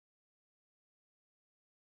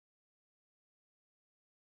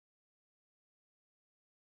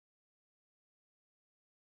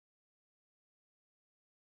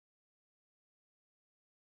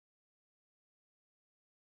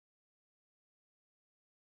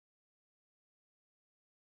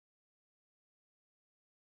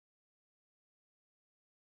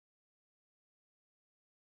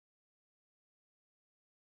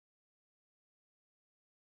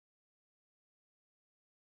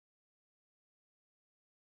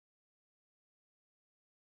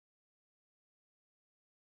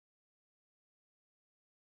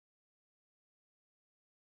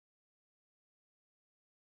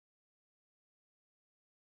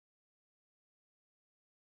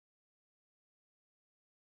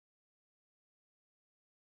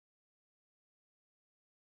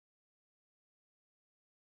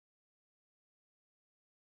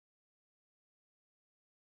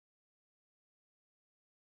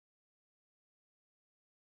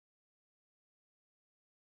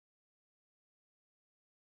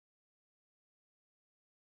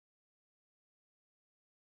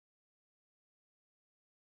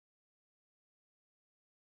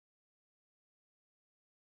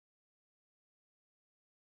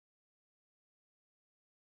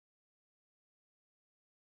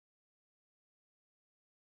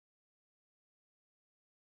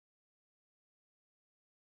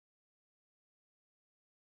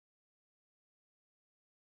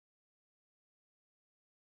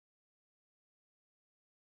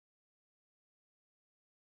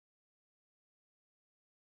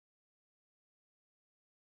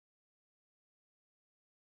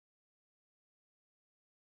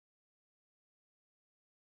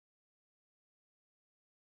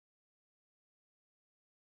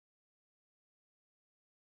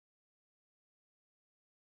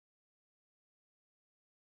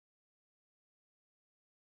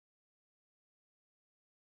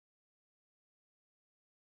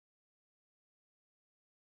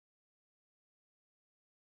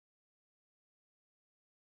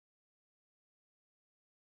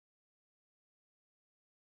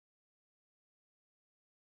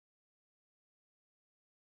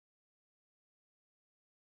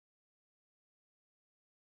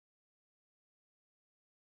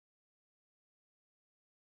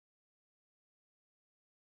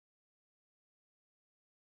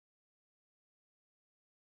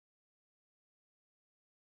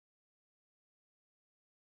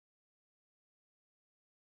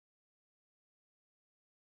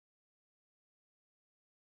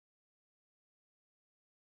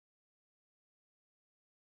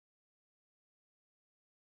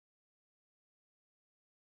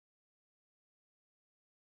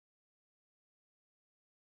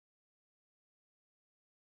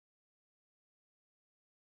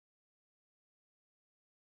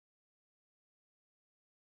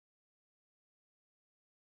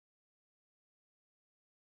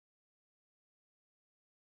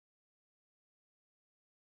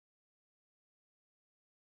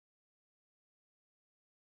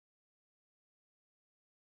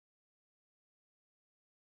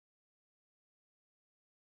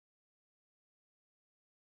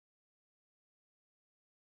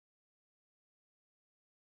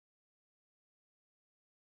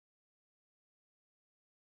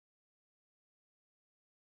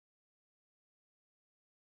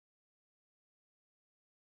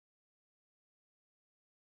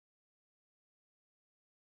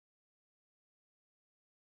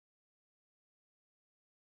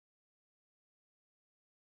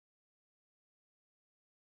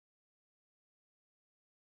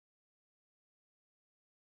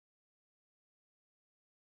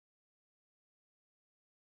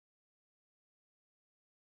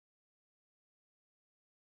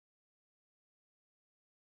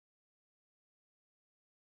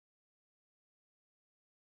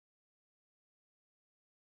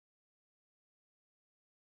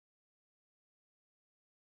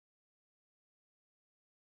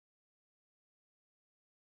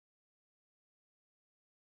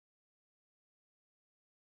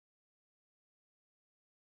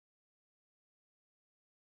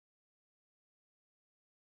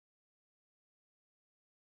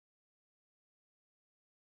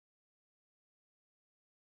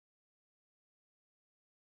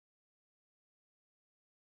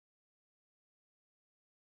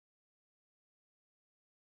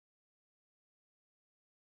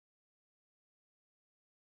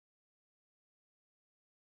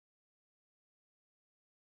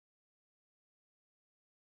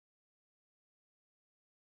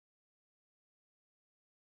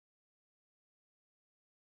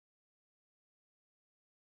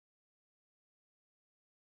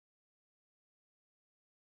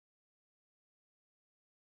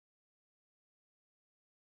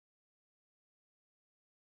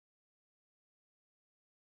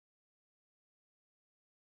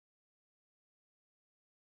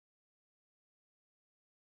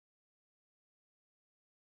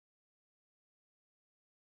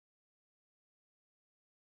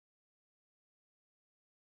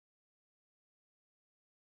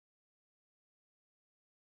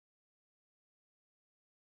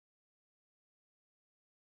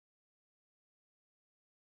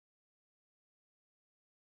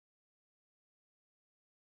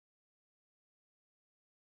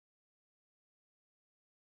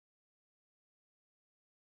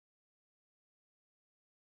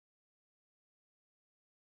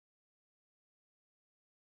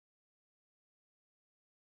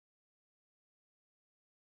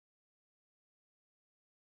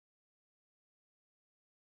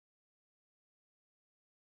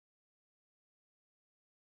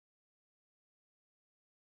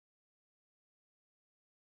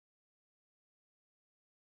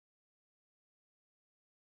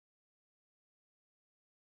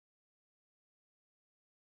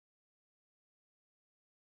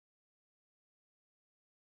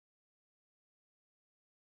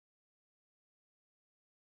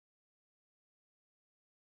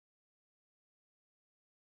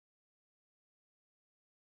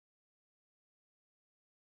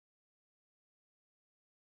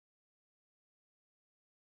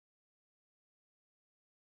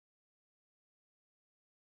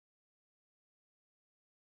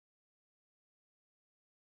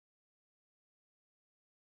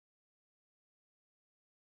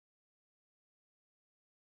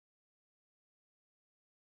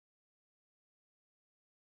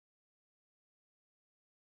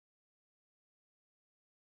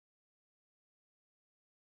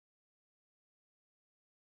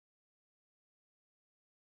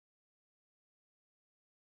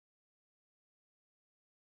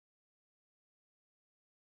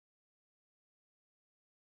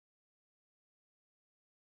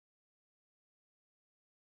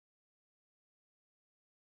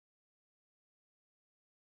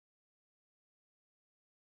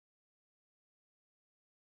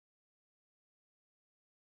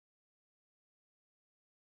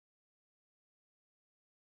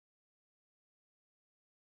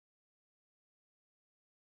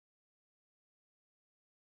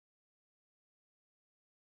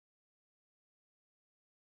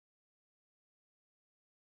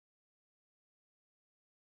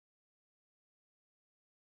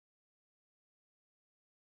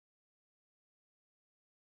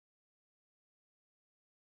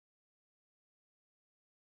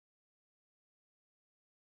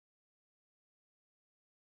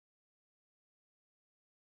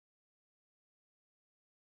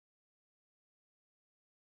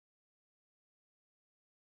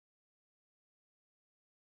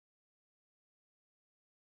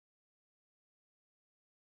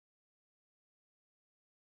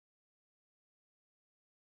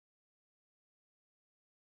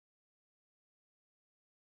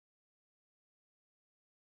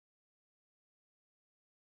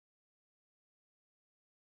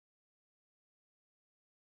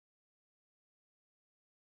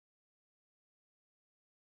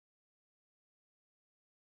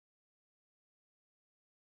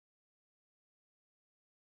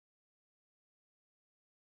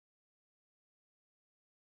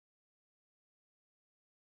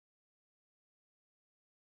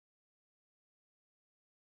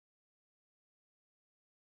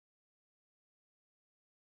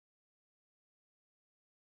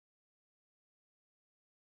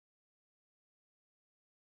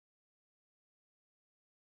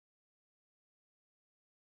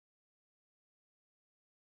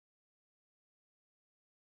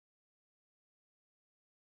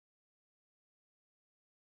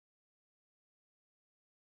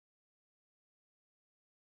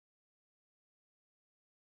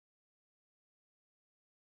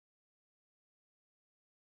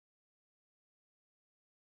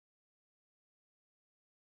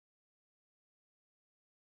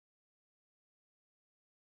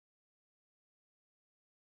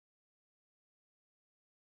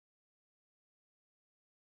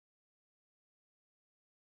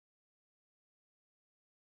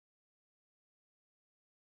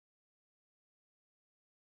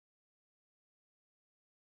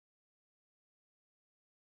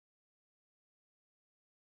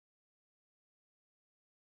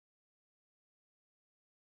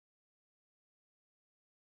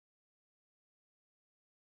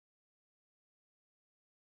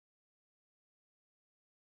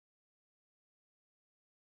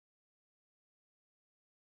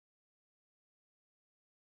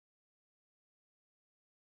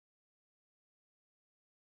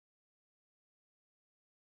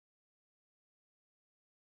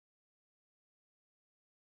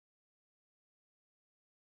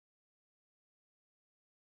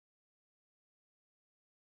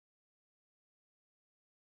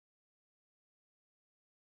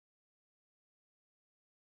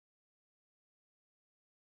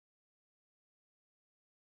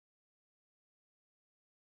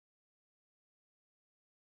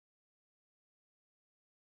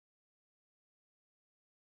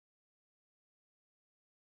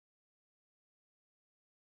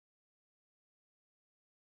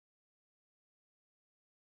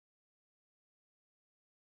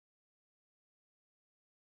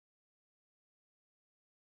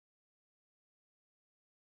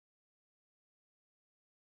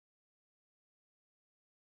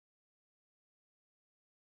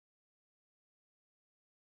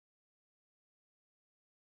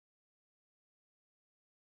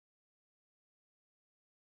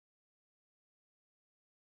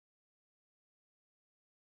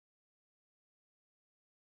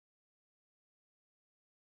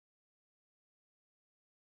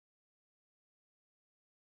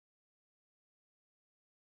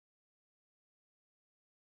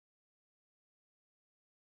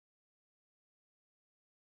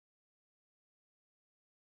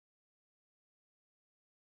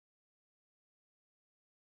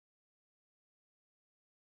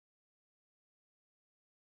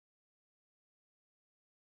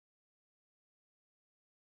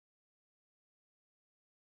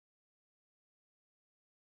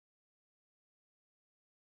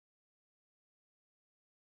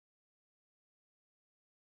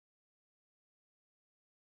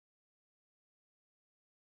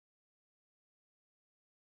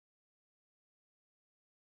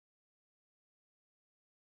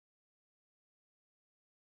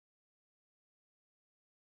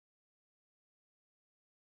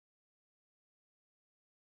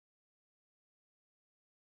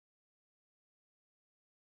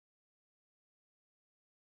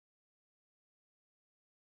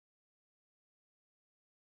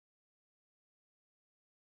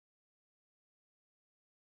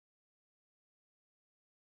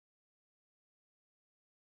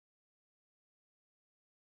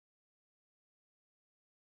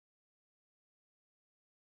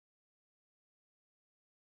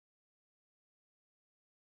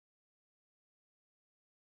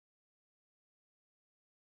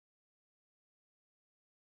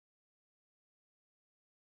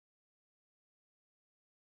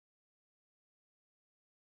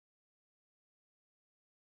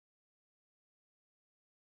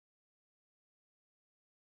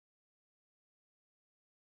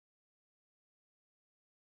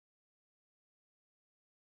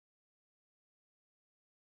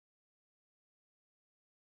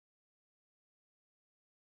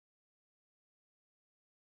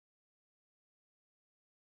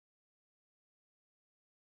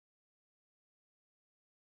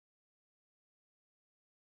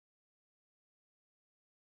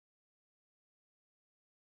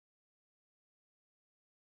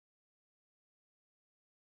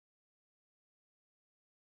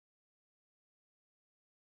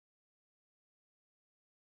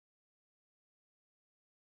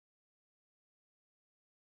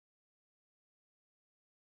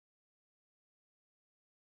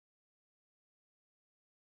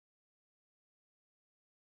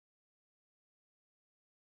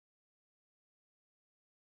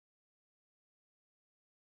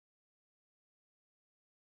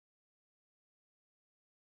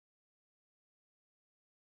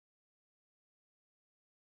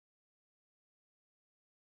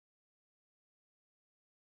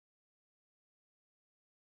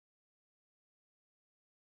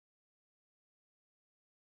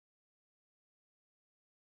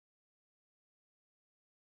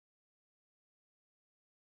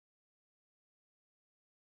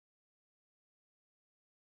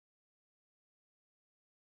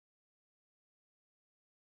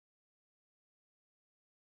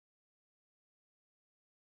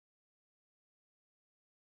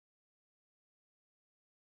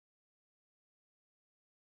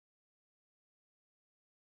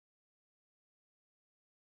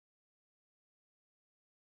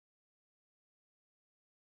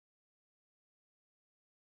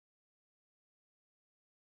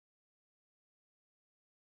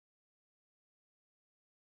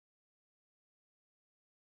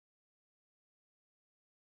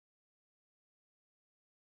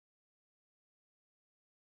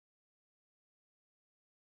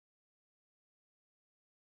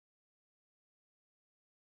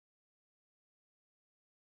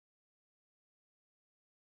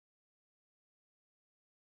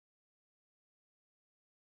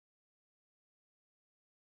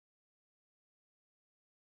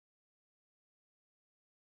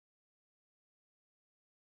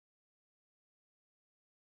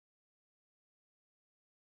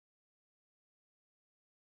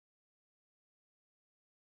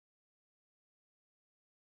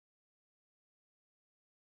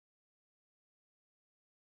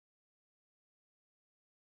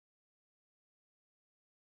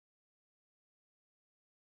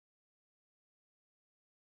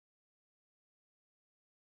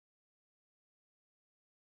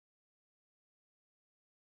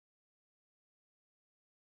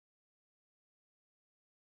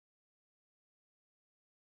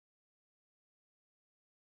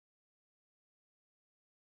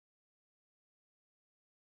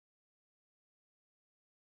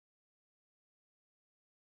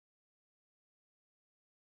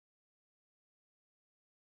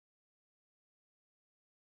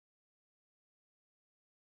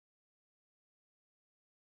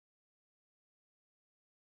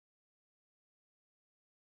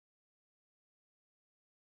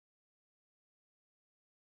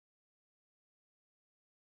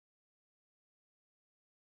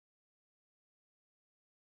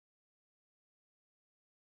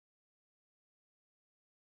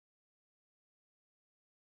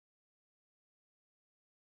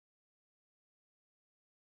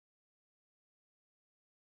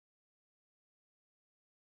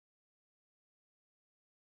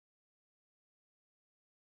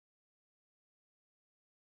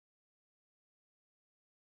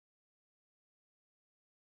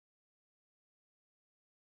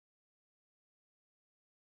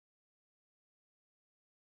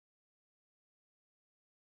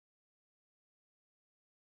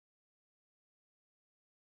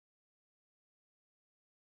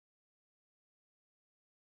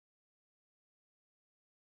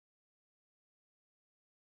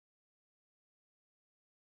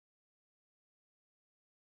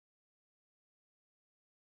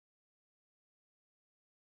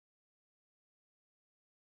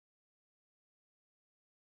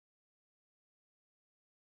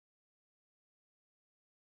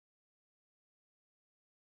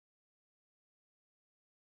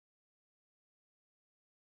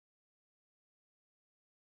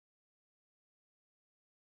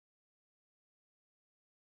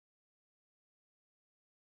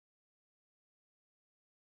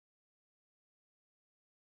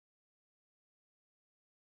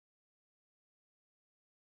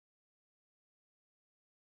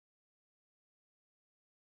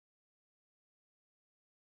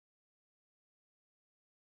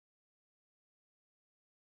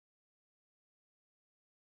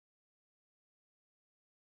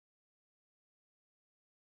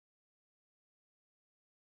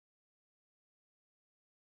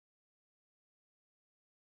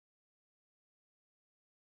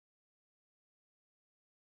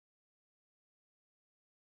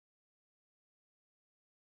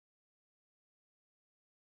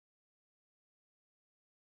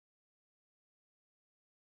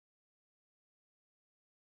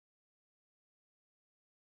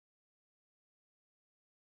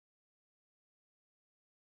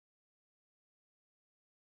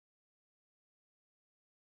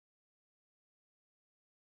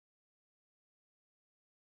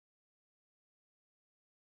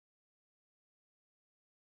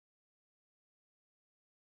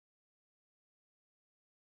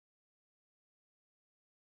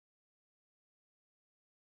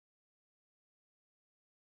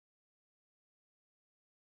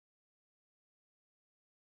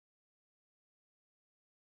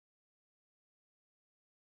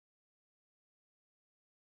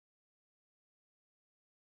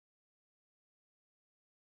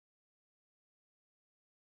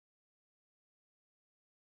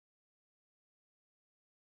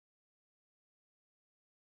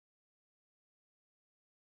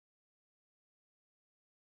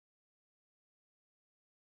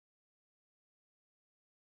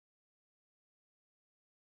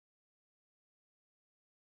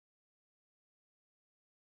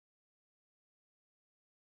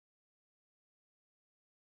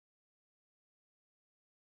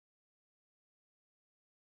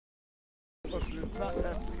It's not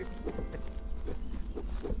that serious.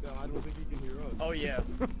 No, I don't think he can hear us. Oh yeah.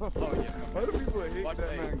 Oh yeah. Why do people hate Watch that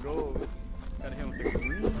that. man goals? Gotta hit him with the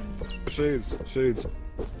green. Shades, shades.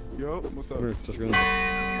 Yo, what's up? Come here, touch gun.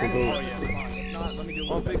 Oh Provoke. yeah. Come on. If not, let me do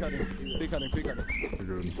Oh, one. big cutting. Big cutting, big cutting.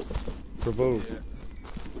 You're good. Provoke. Yeah.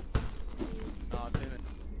 Nah, damn it.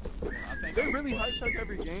 I think They really high check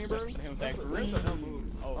every game, bro. Hit him with That's that a green. hell move.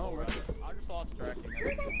 Oh, I don't like it. I just lost tracking.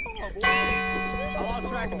 You're not foul, boy. I lost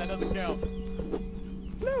tracking. That doesn't count.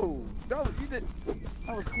 No, you did.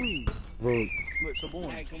 That was clean. Provoke. Look, Shabourne.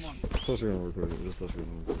 Hey, come on. Touch gun real quick. Just touch gun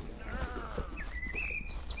real quick.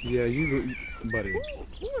 Yeah, you, buddy. Who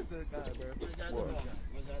is this guy, bro? Where's the other ball?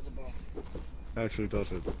 Where's the other ball? Actually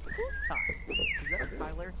touch it. Who's Ty? Is that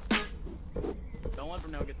Tyler? Don't let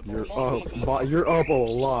Brunel get the ball. You're up a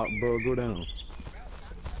lot, bro. Go down.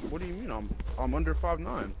 What do you mean? I'm under 5'9". Look at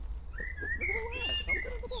the ass. I'm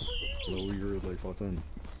getting the ball for you. No, you're like 5'10".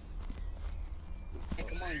 Hey,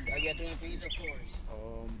 come on. Are you doing threes or fours?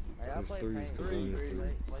 It's threes.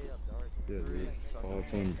 Yeah, dude.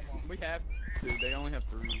 5'10". We have. Dude, they only have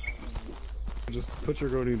 3. Just put your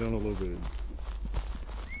goatee down a little bit.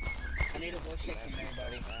 I need a voice check from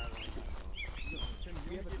everybody.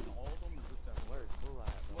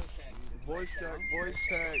 Voice check. Voice check, voice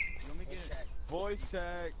check, You want me to Voice get? check. voice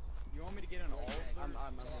check. You want me to get in all of them?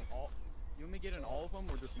 You want me to get in all of them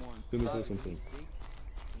or just one? Let me say something.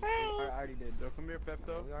 I already did. Yo, come here,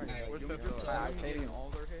 Pepto. Where's You want me Pepto? to get in all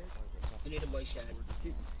their heads? We need a voice check.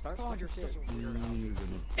 Oh, you're such a weirdo.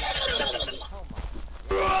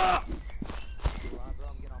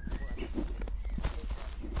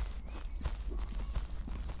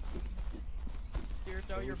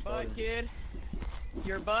 Kirito, your butt, kid.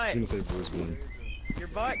 Your butt. I'm gonna say voice one. Your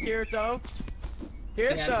butt, Kirito. You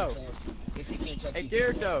have Kirito. to talk. If you can't talk, Hey, you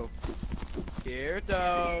can't Kirito.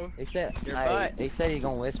 Kirito. They said, Your hey, butt. they said he's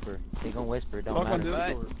gonna whisper. He gonna whisper. It don't Talk on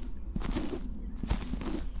matter. Discord.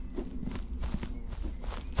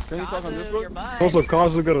 Can you talk on Kazu, your Discord? butt. Also,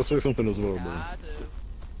 Kazu gotta say something as well, bro. Kazu.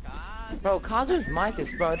 Kazu. Bro, Kazu's mic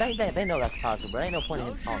is, bro. They know that's Kazu, bro. Ain't no point in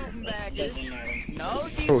No him talking. shooting Bro. badges. Doesn't matter. No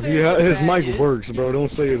Bro, defensive his mic badges. works, bro.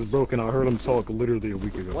 Don't say it's broken. I heard him talk literally a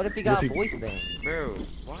week ago. What if he Yes, got voice band? Bro,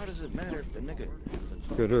 why does it matter if the nigga...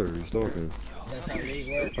 Look at her, he's talking. That's how these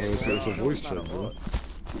work. Oh, it's a voice check, bro.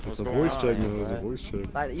 It's a voice check now. It's a voice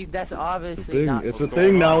check. Like, that's It's a obviously thing. not. It's a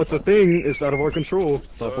thing now. It's a thing. It's out of our control.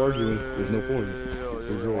 Stop arguing. There's no point.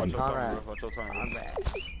 We're Watch good. your Alright. time, bro. Watch your time. I'm bad.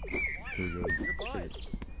 We're good. Your butt.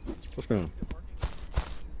 What's going on?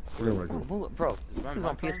 We're going right here. Bro, he's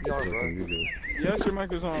on PSVR, bro. You good. Yes, your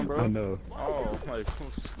mic is on, bro. I know. Oh, like,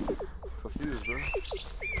 confused, bro.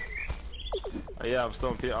 Yeah, I'm still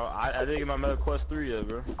on P. I didn't get my Meta Quest 3 yet,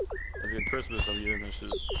 bro. It's in Christmas, I'm getting that shit.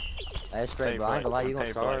 That's straight, bro. I ain't gonna lie, you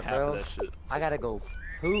gonna start, bro. I gotta go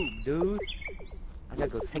poop, dude. I gotta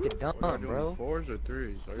go take a dump, Are you doing bro. 4s or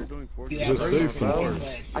 3s? Are you doing 4s? Yeah, Just bro. say Bro.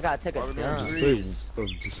 something. I gotta take a dump. Just say a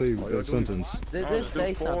sentence. Just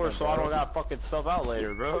say something, 4s so I don't bro. gotta fucking sub out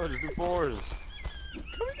later, bro. Just do 4s.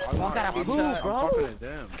 I gotta poop, bro.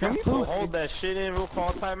 Can we hold that shit in? We'll call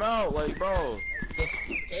timeout, like, bro. Just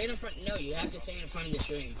stay in front. No, you have to stay in front of the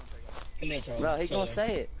stream. Come here, Charlie. Bro, he gonna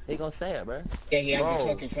say it. He gonna say it, bro. Yeah, you have to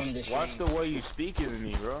Bro, talk in front of the stream. Watch the way you speaking to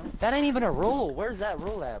me, bro. That ain't even a rule. Where's that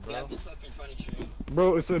rule at, You bro? have to talk in front of the stream.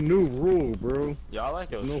 Bro, it's a new rule, bro. Y'all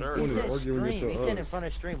like your No shirt. point He in said arguing it stream. He said in to us. front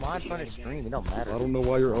of stream. Why in front of stream? It don't matter. I don't know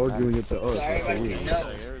why you're arguing it to us. So That's the everybody rule. can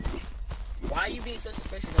know. Why are you being so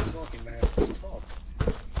suspicious of talking, bro? Just talk.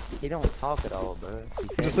 He don't talk at all, bro.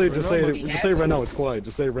 He Just said- say right now it's quiet.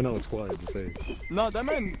 Just say right now it's quiet. Just say. No, that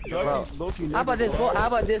man. Bro, how about this, bro? How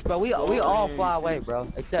about this, bro? We all fly away,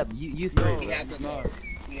 bro. Except you three. You have to talk.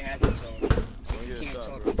 You have to talk. If you can't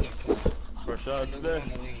talk, you can't play. For sure, Move today. on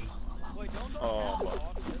the lane. Wait, don't Oh,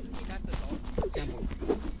 talk. You have to talk. Temple.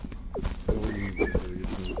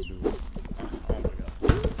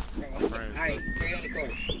 Alright, 3 on the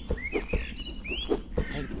court.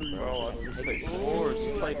 Bro, I just play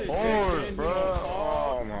 4s. Play 4s, bro.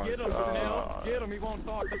 Oh my Get him, Brunel. god. Get him. He won't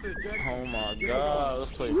talk. That's it, Jack. Oh my god.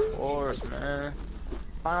 Let's play 4s, man.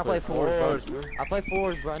 Fine, I play fours, fours, bro. bro. I play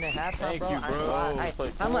fours, bro. And then halftime, Thank bro. you, I ain't bro. gonna lie. Let's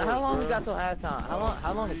play How long fours, we bro. got till halftime?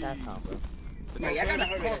 How long is halftime, bro? Right, y'all gotta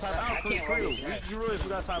hurry this up. I can't always You rest. realize we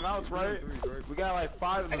got timeouts, right? We got like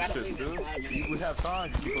 5 of I them gotta shit, leave in dude. 5 minutes. We have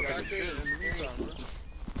time. You can Y'all take a shit in the meantime, bro. threes.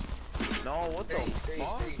 No, what the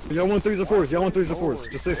fuck? Y'all want 3s or 4s? Y'all want 3s or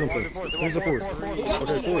 4s? Just say something. 3s or 4s? Who Okay, got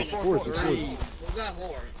 4s. four? 4s. It's 4s. Who got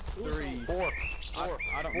 4? 3, 4. I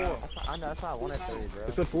don't know. I know, that's why I wanted three, bro.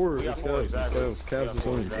 It's a 4. We got It's four, Cavs. It's exactly. Cavs. Cavs is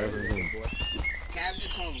home. Cavs is home. Cavs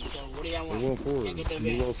is home, so what do y'all They want? want 4. Can't get the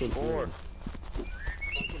You all advantage. said 4. Four.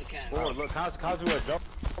 Come to the Cavs. 4. Look, how's you at jump?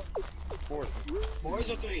 fours? Fours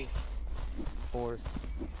or threes? Fours.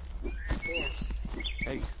 Fours.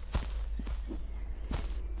 Hey.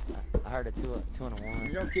 I heard a two and a one.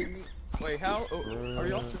 Y'all kidding me? Wait, how? Oh, are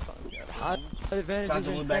y'all just Advantage Kaza is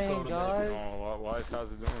move back insane, over guys. Oh, why is Kaza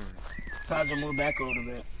doing? Kaza move back a little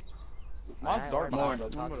bit. Mine's dark more.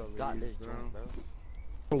 mode. Got this joint,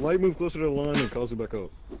 bro. Light move closer to the line and cause it back up.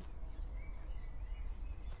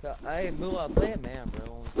 Hey, move up, play it, man, bro.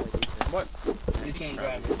 Only play defense. What? You can't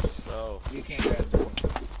grab it. So. You can't grab it.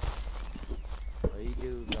 We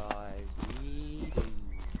do, guys. We do.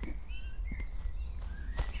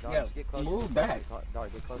 Dog, Yeah, just get close. move back.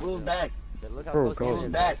 Dog, get close. Move back. Look how Bro, close Tim Kaza.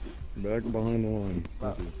 is. Back. Back behind the line.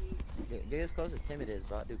 Bro, Thank you. get as close as Tim it is,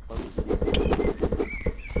 bro. Dude, close.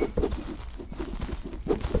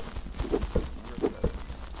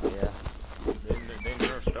 Yeah. They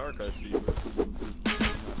nerfed Dark, I see.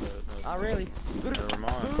 Not really. Never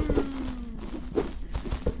mind.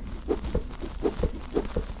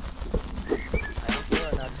 I'm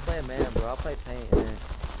sure now. Just play a man, bro. I'll play paint, and then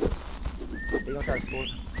they gonna try to score.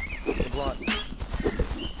 The block.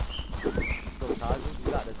 Go Kaza.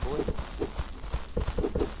 You got this, boy.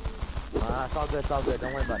 It's all good. It's all good.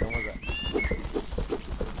 Don't worry about it. Don't worry about it.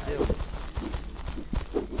 Deal.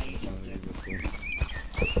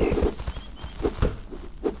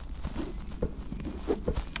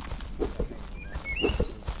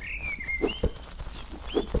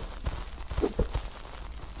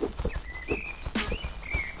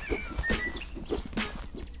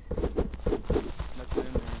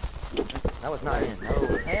 That was not in.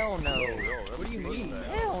 No. Hell no. What do you mean?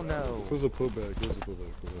 Hell no. It was a putback. It was a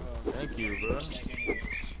putback. Thank you, bro.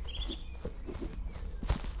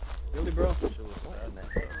 Really, bro? What in the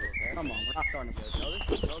heck? Come on, we're not starting to play. No, this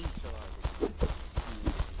is don't chill out.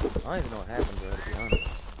 I don't even know what happened, bro, to be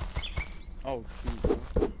honest. Oh shoot, bro.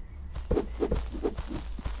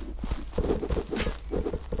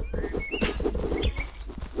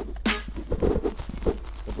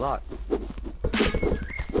 The block.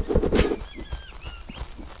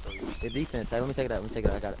 Good defense. Hey, let me take it out. Let me take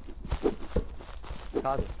it out. I got it.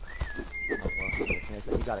 Kaza. Oh,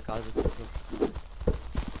 well, you got it, Kaza.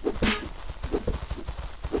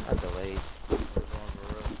 That's delayed.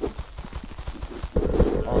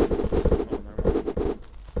 Oh, never mind.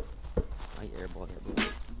 I airball here, bro.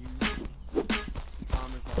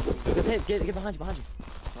 Get behind you.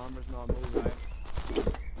 Thomas not moving, right?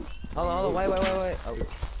 Hold on, wait. Oh,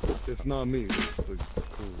 It's not me. It's like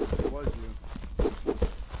cool. It was you.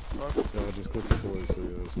 Yeah, I just clicked the toy, so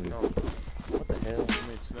yeah, it's me. what the hell?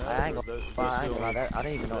 I ain't gonna lie, I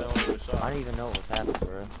didn't even know what was happening,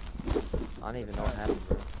 bro. I didn't even know what happened,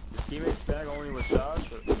 bro. Your teammate snag only with shots?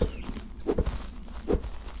 Or?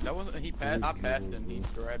 That wasn't. He passed. I passed him. He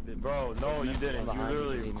grabbed it. Bro, no, you didn't. You Behind you,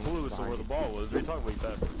 literally Demon. clueless of where the ball was. What are you talking about? You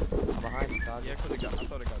passed it. I'm behind you, Kaza. Yeah, cause it got. I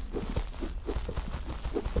thought it got.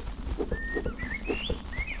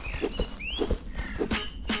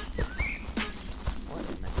 What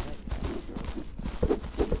in the heck,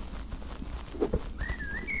 bro?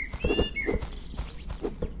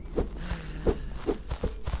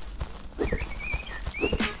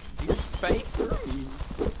 You spaced through.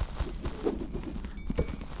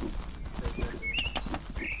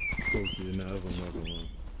 Spoke to you, now that's another one.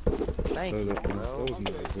 Thank you, That bro. was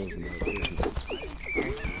nice. That was nice.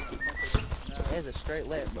 There's a straight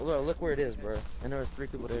left. Look where it is, bro. And there was 3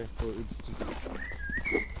 people there. Well, it's just...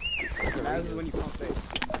 That's a That was redo. when you pump fake.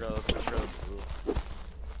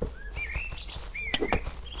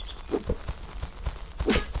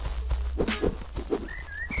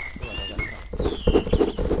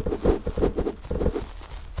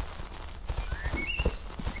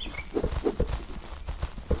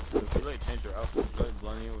 If you like change your outfit, you like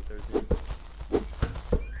blending in with everything.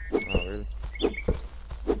 Oh, really?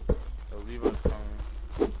 So leave us coming.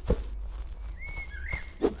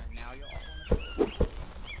 Now y'all want to.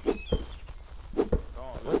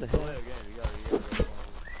 What the hell? Play again. You gotta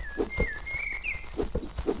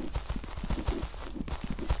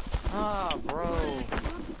Ah, bro. I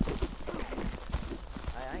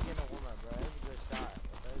ain't getting no warm up, bro. That was a good shot.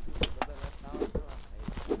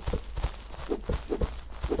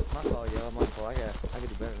 My fault, yo. My fault. I could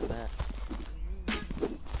do better than that.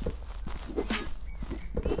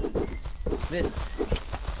 Miss.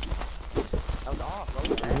 That was off, bro.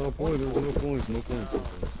 There's no point. There's no points. No points.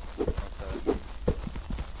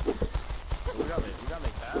 We gotta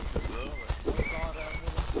make passes, bro. What's all that?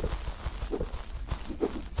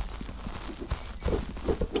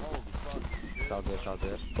 Holy fuck, shit. It's all good. It's all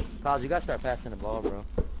good. Cause you gotta start passing the ball, bro.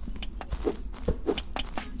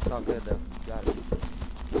 It's all good, though. You got it.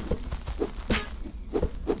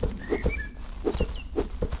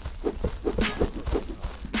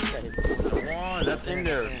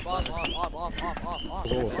 Hey,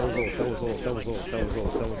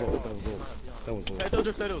 don't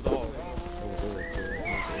just say it was all.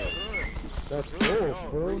 That's cool,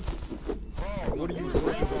 bro. What do you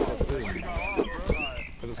think is on this thing?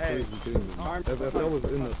 That is crazy thing. If that was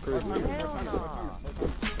in, that's crazy.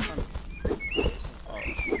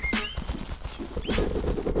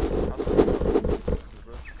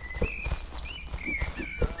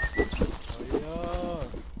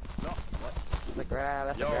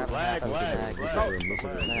 That's Yo, a grab. lag.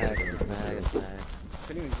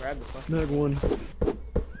 Couldn't even grab the fucking. Snag one.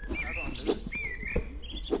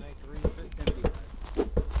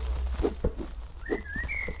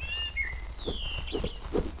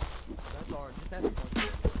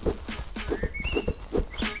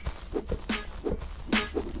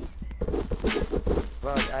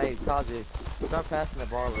 Bro, hey, Kaji, start passing the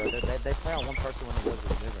ball, bro. They play on one person when it goes to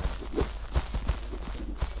the mid range.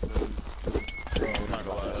 Bro, I'm not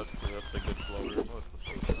gonna lie, that's a good floater.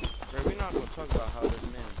 Bro, we're not gonna talk about how this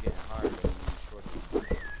man is getting higher than these short people.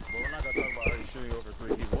 But we're not gonna talk about how he's shooting over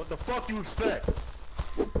 3 people. What the fuck you expect?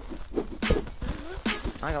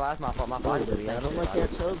 I ain't gonna lie, that's my fault. My fault. Buddy, I don't like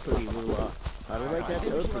that choke pretty, Lula. I don't like that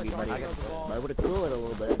choke pretty, buddy. I would have cooled it a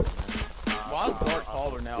little bit. Why is Bart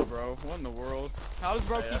taller now, bro? What in the world? How does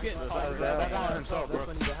bro keep getting taller? That's on himself, bro.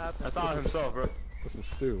 That's on himself, bro. This is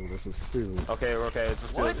stew. Okay, it's a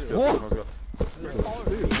steal. What? It's a steal. Let's go. It's a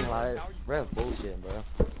stew. Bro, bullshit, bro.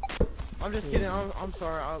 I'm just kidding. I'm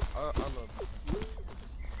sorry. I love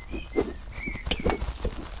you.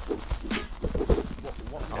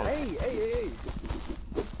 Hey.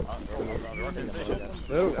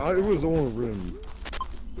 It was on rim.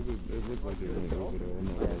 It looked like it went over there. I'm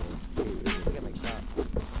not gonna lie.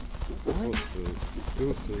 It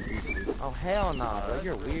was two. Oh, hell nah, bro.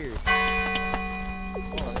 You're weird. I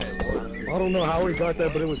don't know how he got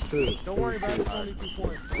that, but it was two. Don't worry about it. 22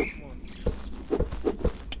 points.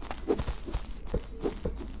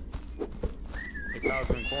 Hey, Kyle's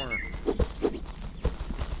in the corner.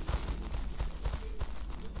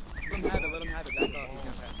 Let him have it. Back up. He's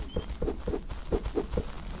gonna pass it.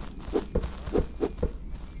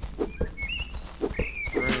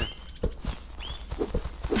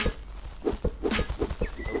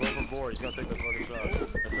 He's gonna take the fucking shot.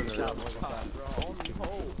 That's in the shot. Bro, only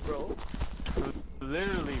hold, bro.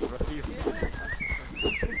 Literally, bro.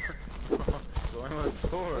 Going with a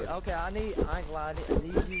sword. Okay, I ain't gonna lie, I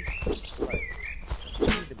need you, like, you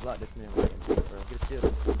need to block this man right in, bro. Get a steal.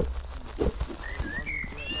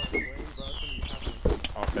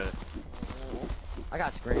 Okay. I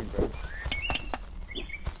got screen, bro.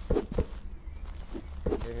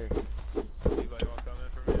 Here. Anybody want to come in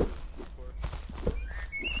for me?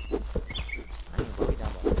 I ain't gonna be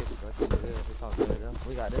down by 6, bro. It's all good. It's all good, though.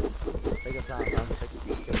 We got this. Take your time, bro. Take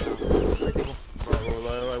your time. Three people. Bro,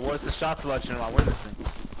 like, what's the shot selection am I witnessing?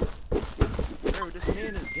 Bro, this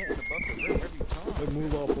man is getting above the rim every time. That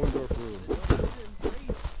move off point guard for real.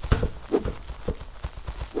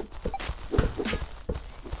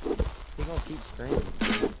 He gonna keep screaming.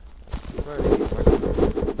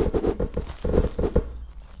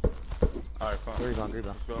 Alright, come on.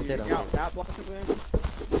 Rebound. Go. That block it, man.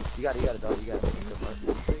 You got it, dog. You got it.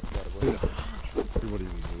 Everybody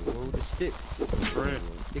was Hold the stick. Brent.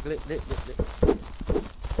 Stick, lick. I don't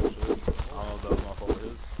know if that was my fault. It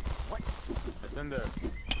is. What? It's in there.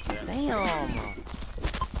 Damn.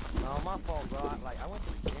 No, my fault, bro. I went to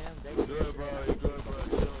the gym. They Good, bro. You good, bro.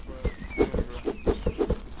 Chill, bro.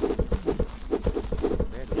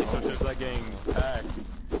 These are just like getting packed.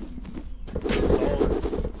 Solid.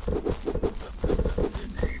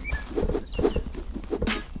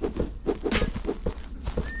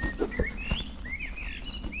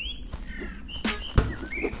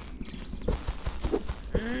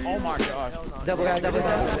 Oh my gosh. Double guy. Bro,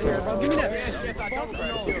 give me that. Yes, I double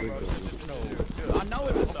grab. I know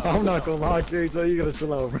it's a double. I'm not gonna lie, KJ, you gotta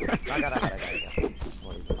chill out, bro. I got it.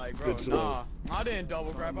 Like, bro, Good chill. nah. I didn't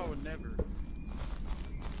double grab. I would never.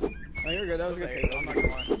 Oh, you're good. That was a good Okay, take. I'm not gonna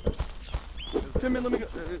lie. Timmy, let me go.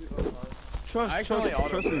 I actually Trust me,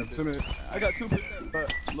 auto-grabbed Timmy. it. I got 2%,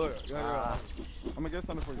 but look, I'm gonna get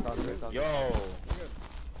something for you, Cosmo. Yo.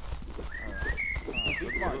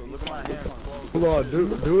 Look at my hands. Moolah,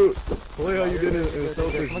 do it. Play how you did it in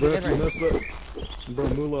Celtics, bro. If you mess up, bro,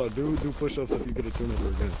 Moolah, do push-ups if you get a turnover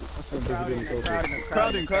again. So if you did in Celtics.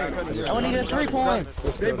 Crowding. I only need 3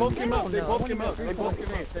 points. They both came out. They both came out. Let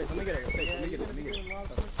me get it.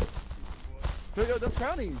 Yo, that's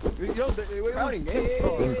crowding. Yo, crowding. Hey.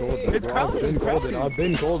 Been called it, bro. I've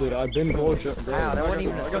been called it. Wow, that wasn't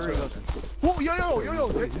even a I got 3. you. Whoa, yo,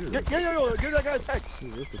 get that guy a text.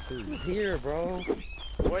 Dude, where's the three? Who's here, bro?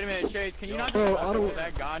 Wait a minute, Shade. Can you not Bro, just walk I up don't- to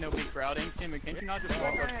that guy and he'll be crowding? Timmy, can you not just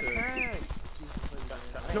walk up to...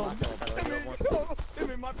 No,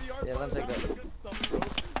 Timmy, might be our Yeah, let him take that. Good stuff, bro.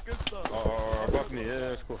 Good stuff. Oh, fuck me. Yeah,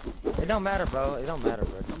 that's cool. It don't matter, bro. It don't matter,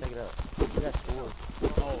 bro. Just take it up. We got scores.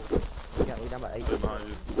 Oh, We down by 8. Stay behind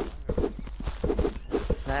you.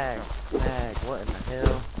 Snag. What in the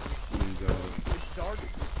hell? He's it's dark.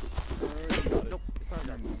 Nope. It's not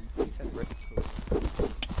dark. He said brick.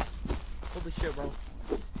 Holy shit, bro.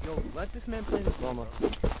 Yo, let this man play this Roma.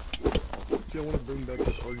 See, I want to bring back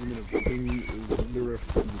this argument of thing is the ref.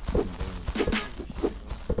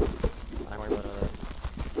 I'm worried about that.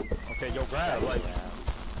 Okay, yo, grab. Like,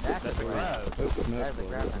 That's that's a grab. That's a snatch That's a block.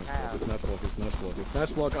 grab and a half. It's snatch block. It's snatch block. It's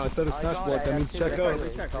snatch block. I said it's Oh, snatch you block. got That it. means That's check two. up.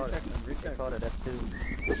 Recheck. Caught it. That's 2.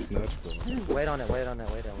 It's snatch block. Wait on it. They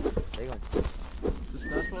going. Just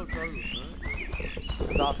that's what it's started with, man.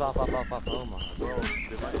 It's off. Oh my. Bro,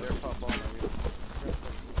 did my air pop on?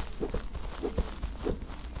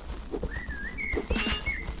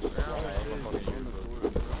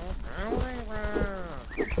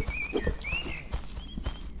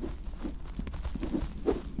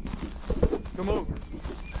 Come over.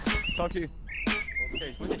 Tucky.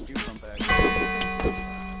 Okay, so we just do some back.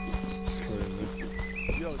 It's crazy.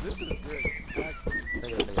 Yo, this is great. Take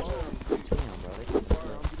it. Damn, bro. They can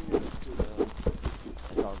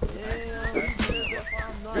It's all good.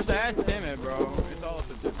 Just ask Timmy, bro. It's all up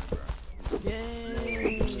to Timmy, bro.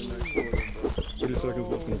 30 seconds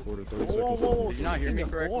left in the quarter. 30 seconds left. Did you not hear me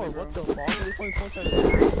correctly, bro? What the fuck? Are they playing points out of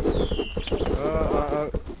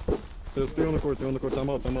There's 3 on the court. 3 on the court. Time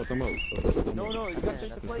out. No, you gotta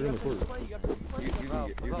finish the play. Three on the court.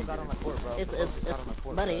 Bro, got on the court, bro. It's Got on the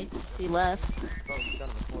court, money. He left Bro, got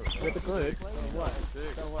on the court, bro. with the court.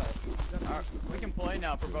 Alright, we can play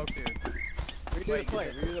now for both here. Redo the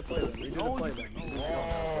play then.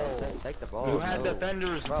 Take the ball. You had bro.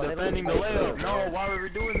 defenders Bro, they defending the don't play layup. bro. No, why were we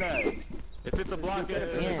doing that? If it's a block, Yeah.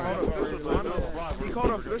 he He called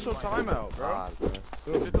an official timeout, bro. God, bro.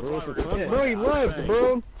 Bro, it's a time. Bro, he left,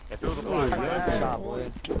 bro. If it was a block, Stop, boy. if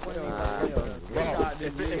it was a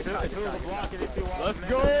block, and it's you Let's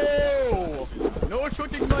go! No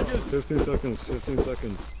shooting budget! 15 seconds. 15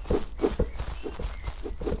 seconds.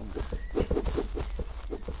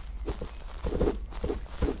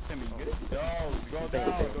 Timmy, you get it? Go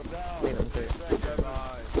down. Take him.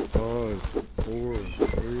 5, 4,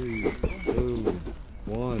 3, 2,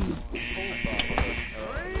 1.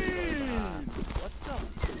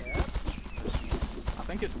 I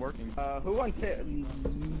think it's working. Who won tip?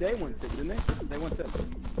 They won tip, didn't they? They won tip.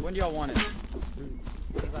 When do y'all want it?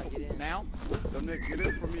 Now? So Nick, get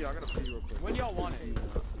in for me. I gotta pee real quick. When do y'all want it?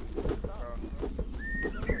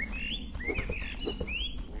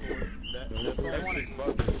 They want $6.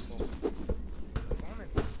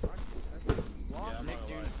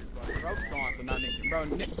 Bro's gone, so not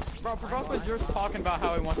Nick. Bro, Provoke was just talking about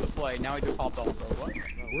how he wants to play. Now he just hopped off, bro. What?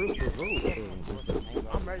 Where's Provoke?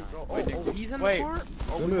 I'm ready, bro. Wait, he's in the court?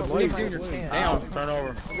 Nick Junior, Damn. down.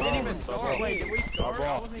 Turnover. We didn't even start. Wait, did we start?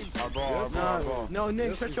 I wasn't even... Our ball. No,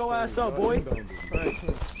 Nick, shut your ass up, boy.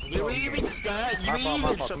 You even Scott. You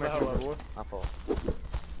even shut the hell up, boy. My fault.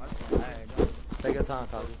 Take your time,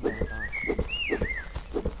 Cosby. Take your time.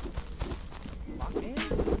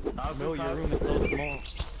 No, your room is so small.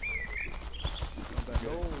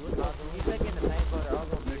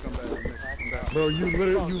 Bro, you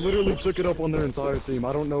literally took it up on their entire team.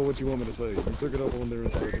 I don't know what you want me to say. You took it up on their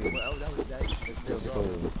entire team. Well, that was It's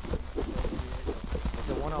stolen. It's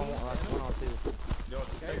a one-on-2. Yo,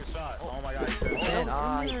 take a shot. Oh my God, he said.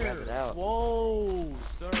 And he grabbed it out. Whoa,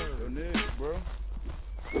 sir. Yo, Nick, bro.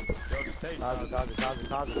 Yo, just take it. Kazu.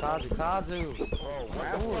 Bro,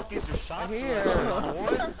 what the fuck is your shot? Here.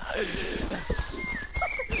 What?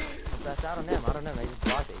 That's out on them. I don't know. They just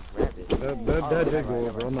blocked it. He grabbed it. That did go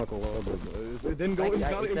over. I'm not gonna lie, but it didn't go.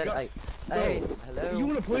 Hey, hello. You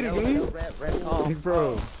wanna play the Hello, game? hello, ref call.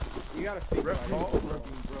 Bro. You gotta speak Ref right. call.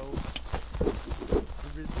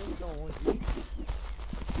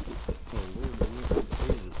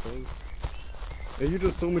 Hey, you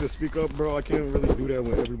just told me to speak up, bro. I can't really do that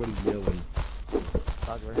when everybody's yelling.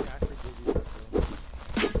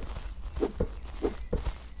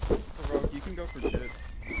 Provoke, you can go for chips.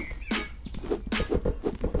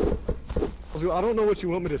 I don't know what you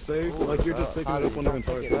want me to say. Like, you're just taking it up on their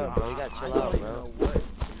entire team. Bro, you gotta chill out, bro.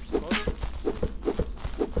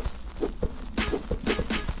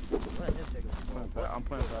 I'm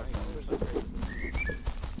playing basketball.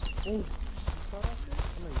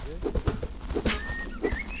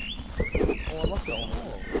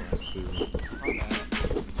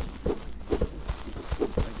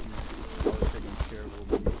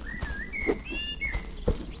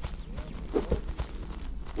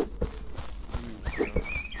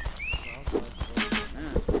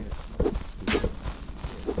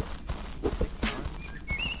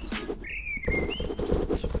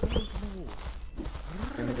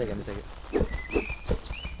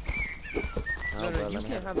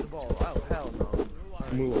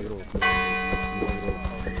 log it off. You log it off.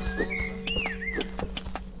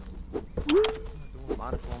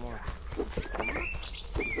 Minus one more.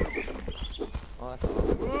 Oh, that's all.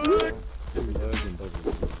 You're lagging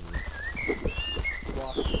double.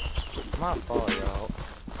 My fault, y'all.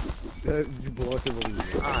 Yeah, you blocked it when you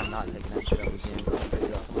I'm not taking that shit up again. Someone pick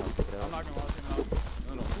it up. I'm not gonna watch him out.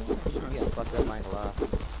 I'm getting fucked up, I ain't gonna lie.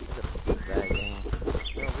 It's a bad game.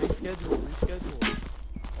 Yo, reschedule.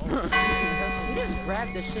 He just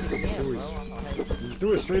grabbed this shit again, bro. You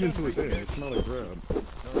threw it straight into his hand. It's not a grab. No,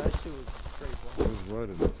 that shit was straight, bro. It was right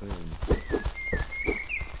in his hand.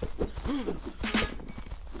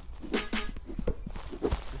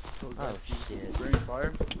 Oh, shit. Green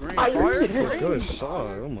fire. Green Fire. fire. It's a good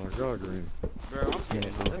shot. Oh my god, Green. Bro, I'm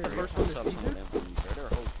kidding. Yeah. That's the first one this season? Their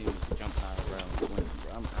whole team is jumping out around the swings,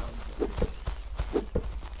 bro. I'm out.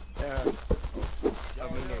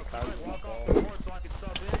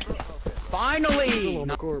 Finally! Still on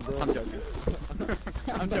the No, court, bro. I'm joking.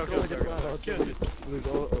 I'm joking. He's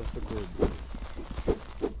all off the court, bro.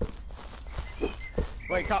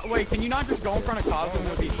 Wait, can you not just go in front of Cosmo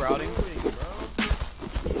with these crowding?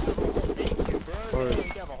 Alright. You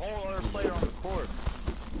have a whole other player on the court.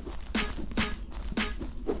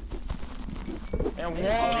 And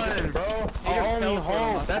one, bro. Hater Our only fell for him.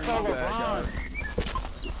 hope. That's all My bad, LeBron.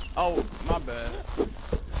 Oh, my bad.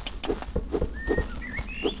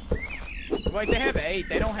 Wait, they have 8.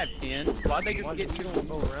 They don't have 10. Why'd they just get 2 on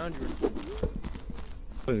go around you?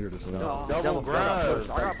 I figured this out. Double grab.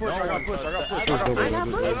 I got push.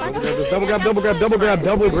 Double grab, double grab, double grab,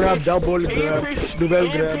 double grab, double grab.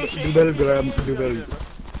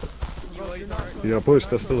 Yeah, push,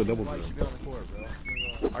 that's still a double grab.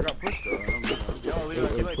 I got pushed though. Yo, Leo,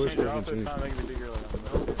 you like Push change your doesn't outfit, change. trying to make it bigger like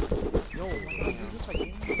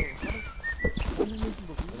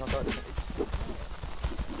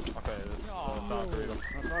Okay, that's not great.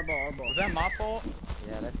 Was that my fault?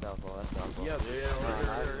 Yeah, that's doubtful. That's doubtful. Yeah, I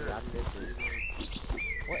missed it.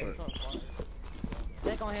 What? It's on fire.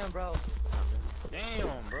 Take on him, bro. Damn,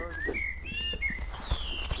 bro.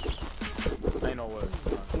 Ain't no way.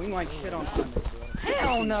 Swing like shit on Sunday, bro.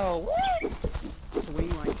 Hell no. What? Swing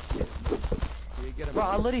like shit. Bro,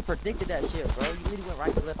 I literally predicted that shit, bro. You literally went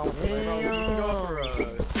right to left. I went to left. Bro, you can go for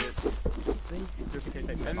Just in case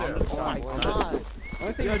they And pin there. there. Oh my god.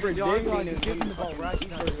 Only thing I'm predicting is giving the ball right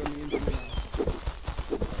now.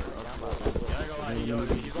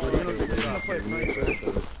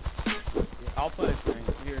 I'll play screen.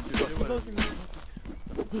 Here, do it.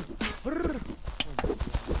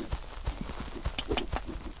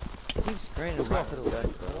 Keep screening right to the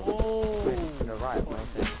left, bro. Oh. To the right, bro.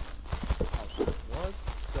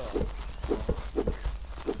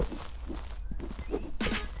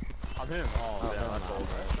 I'm him. Oh, damn, that's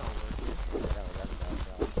over.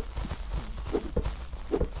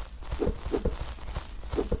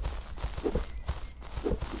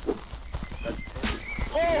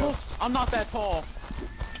 Oh! I'm not that tall.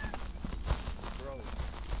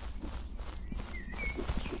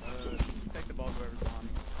 Take the ball whoever's on.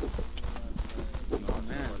 Oh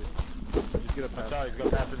man. Just get a pass. That's how he's gonna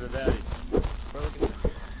pass it to daddy.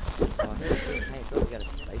 Oh, hey, Phil's got a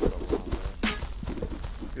space for a long, bro.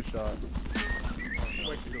 Good shot.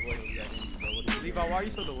 Levi, why are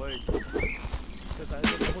you so delayed? Because I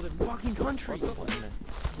live in a whole fucking country. You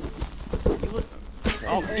look.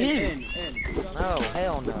 Oh, in. No,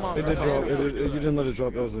 hell no. It did drop. You didn't let it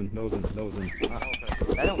drop. That was in.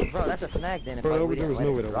 That don't, bro, that's a snag then. If Bro, we there didn't was let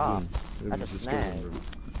no it way that drop. was in. It That's was a just snag. bro.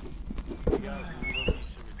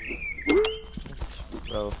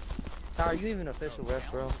 Bro, Ty, are you even official ref,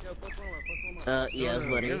 bro? Yes,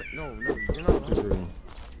 buddy. No, you're not. True.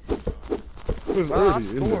 It was Bro, I've early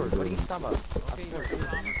in there, scored. bro. What are you talking about? I've scored.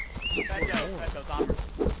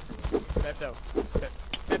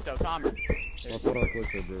 Pepto, Tomer. I thought I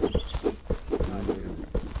clicked it, bro.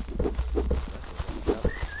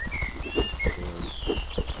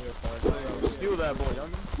 Steal that boy, young.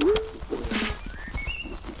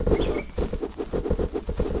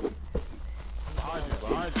 Behind you.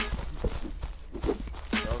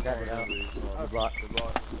 Got it out. Good block.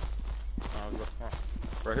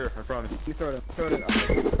 Right here, in front of You throw it up.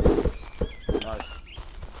 you. Nice.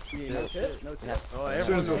 Yeah, no tip? No tip. Oh,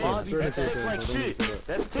 everyone's everyone's on on straight That's into tip the like sand, shit. don't even say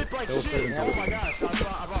That's tip like That was straight shit. into Oh the my gosh. I'm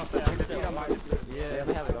about to say, I can see that. Yeah,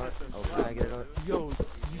 we have it on. Oh, can I get it on? Yo,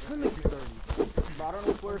 you sound like you're 30. Bro, I don't know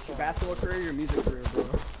what's worse, your basketball career or your music career, bro.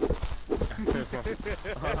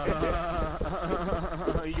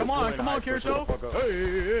 Come on, Kirito.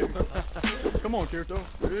 Hey. Come on, Kirito.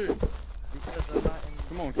 Hey.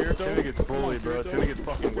 Come on, Kirito. Tuna gets bullied, bro. Tuna gets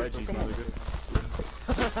fucking wedgies, Come on. motherfucker.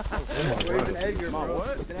 He's an Edgar, My bro.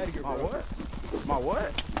 what? He's an Edgar, My bro. what? My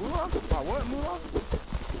what? Moolah? My what, Moolah?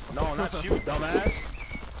 No, not you, dumbass.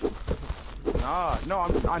 Nah, no,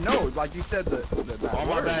 I know. Like you said that Oh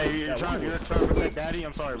my word. bad. You're trying to protect daddy?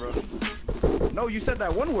 I'm sorry, bro. No, you said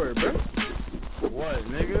that one word, bro. What,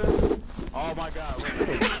 nigga? Oh my god.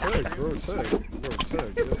 Tag, bro, tag. Bro,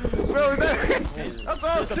 tag. Bro, that's all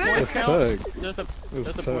I'm saying. It's tag. Just a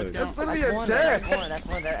It's point tag. count. That's literally a That's tag.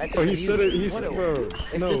 one. That's Oh, he just said a it. He mute. said, bro.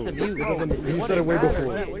 No, just a mute. it doesn't. It's He just said it way matter. before.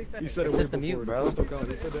 What do you say? He said it It's way just a before. mute, bro. Don't count.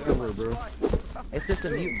 He said the N-word, bro. It's just a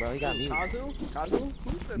mute, bro. You got mute. Kazu?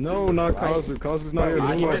 No, not Right. Kazu. Kazu's not here.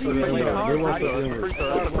 Right. Moolah said the Right. N-word. Moolah said the Free N-word.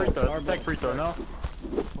 throw. Take free throw, no?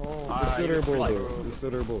 Oh, It's their ball, like, though. It's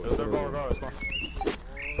their ball. It's their ball regardless, bro.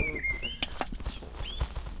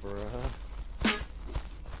 bruh.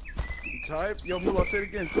 Type. Yo, Moolah, say it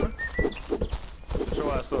again, son. Get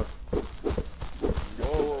your ass up.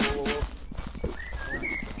 Whoa.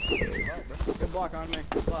 Good block on me.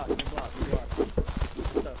 Good block.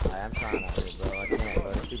 I'm trying out here, bro. I can't, bro.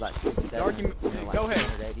 Let's do like 6, 7. Dark, like go ahead.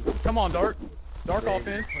 180. Come on, Dark. Dark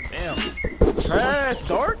offense. Damn. Trash,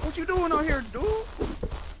 Dark. What you doing out here, dude?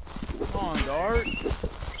 Come on, Dark. Yeah,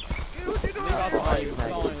 what you doing Leave out off here? the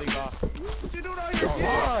ball. Only leave off. What you doing out here,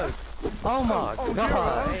 kid? Oh my Oh, god. I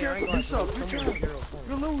don't Hey, care I ain't for gonna yourself. show You're me trash. the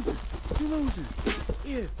You're losing. You're losing.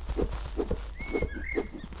 Yeah.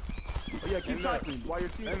 Oh, yeah, keep typing while you're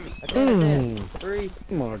teaming. I think that's it. 3.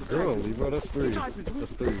 My girl, Levi. That's three. Keep typing, twin.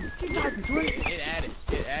 That's three. Keep typing, twin. It added.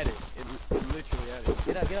 It added. It literally added.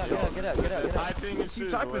 Get up. Typing and Keep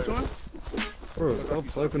shit. typing, twin. Bro, stop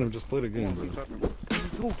typing and just play the game, bro.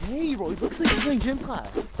 It's okay, bro. It looks like you're in gym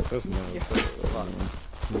class. That's nice.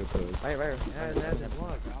 Right. That's that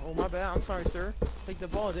block. Oh, my bad. I'm sorry, sir. Take the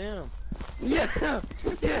ball down. Yeah.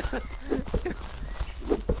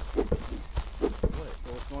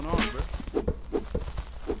 What's going on, bro?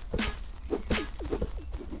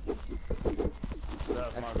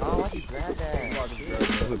 Oh, why'd you grab that?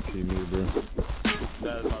 That's a teammate, bro.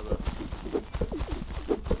 That is my bad.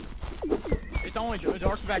 It's only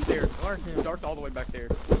Dark's back there. Dark's all the way back there.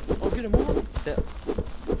 Oh, get him on. Good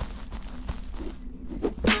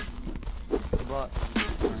block.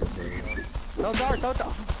 No, Dark.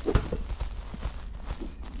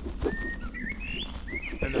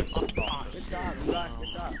 And then, Good job.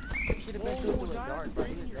 Should have been doing Dark, but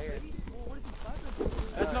he was there.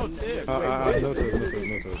 That's no tip. No tip. Oh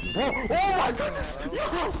my goodness!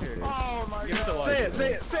 oh my Give it to god. light.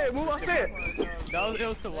 Say it, Moolah, say it. It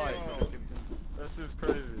was to light. That's just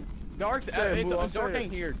crazy. Dark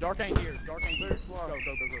ain't here. Dark ain't here. Go.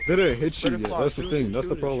 They didn't hit you Let it yet. fly. That's the Shoot thing. it, That's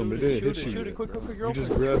the shoot it, problem. They shoot it, didn't shoot hit it, you shoot it, yet. quick, bro. you're You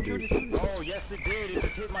just open. grabbed Shoot it. Oh, yes it did. It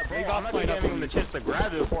just hit my ball. Leave I'm off not playing giving up him the chance to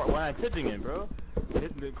grab it before when I'm tipping it, bro.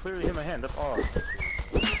 It clearly hit my hand. That's all. Right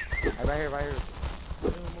here.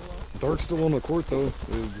 Dark's still on the court though.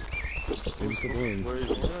 He's still playing. Where is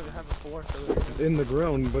he? He's in the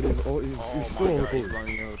ground, but he's still on the court.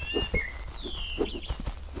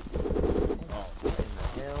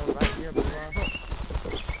 Hell, right here, bro.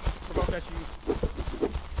 What about that you?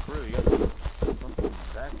 Really?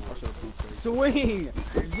 Swing!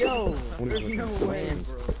 Yo! There's no Swing. way,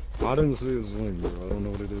 bro. I didn't see his swing, bro. I don't know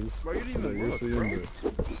what it is. Bro, you didn't even You're look, seeing it.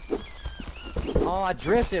 Oh, I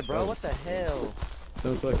drifted, bro. What the hell?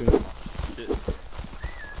 10 seconds. Oh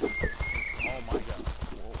my god.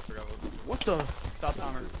 Whoa, forgot what. What the? Stop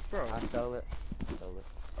timer. Bro. I stole it.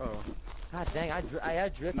 Oh. God dang, I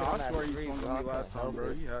drifted No, on I that swear you three, swung bro. on I me last couldn't time, help bro.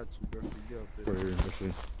 it. You had to, bro. You get up Right there. here,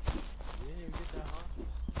 actually.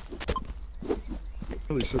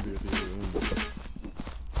 Really should be at the end.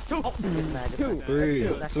 It's not, it's not. 3,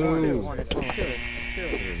 That's 2. one.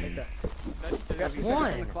 That's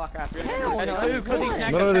one. Clock after. Hell no, That's two, 'cause he one.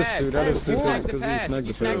 snagged No, the that is pass. 2. That is 2 He snagged the because he pass. snagged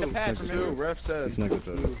He the snagged pass. the pass from Dude, you. ref He said. snagged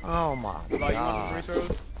the pass. Oh my Like, you want god. free throws?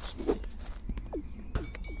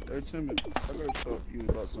 Hey, Tim, I gotta talk to you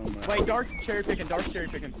about something. man. Wait, Dark's cherry picking. Wait,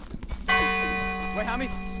 how many?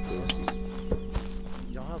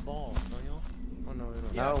 Y'all have balls, don't y'all? Oh, no,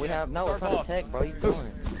 No, we have. No, it's not a tech, bro. You doing it?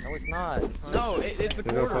 No, it's not. No, it's a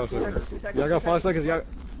You got quarter. 5 seconds. Y'all got 5 seconds. Y'all.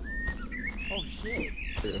 Oh shit.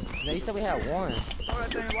 No, you said we had one. Throw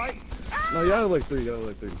that thing light. No, y'all had like 3. Y'all had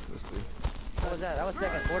like 3. That's 3. What was that? That was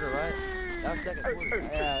second quarter, right? That was second quarter.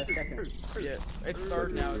 Yeah, second. Yeah, it's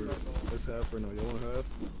third now. It's half right now. Y'all want half?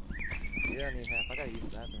 Yeah, I need half. I gotta use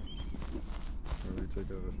the bathroom. Or we take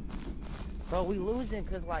a. Bro, we losing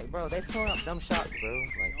cause like, bro, they throwing up dumb shots, bro.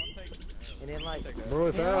 Like, and then like, Bro,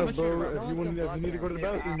 it's Yeah, half, bro. no If you one's gonna need to go to the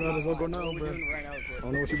block bathroom, that. might as well go now, What we bro. doing right now is I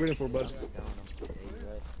don't know what you're waiting for, bud.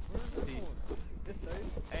 this third.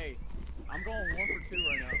 Hey, I'm going 1 for 2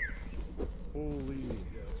 right now. Holy.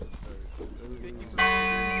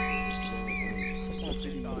 50%.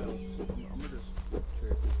 I'm gonna just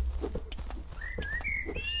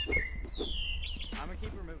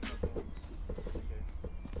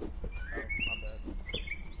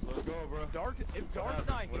if Dark's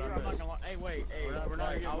not here, I'm not gonna lie. Hey, wait, hey,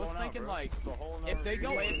 like, I was thinking, like, if they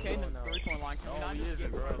go AFK in the 3-point line, can we not just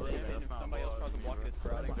get rid of them, and if somebody else tries to block this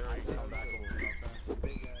crowding?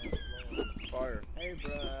 Fire. Hey,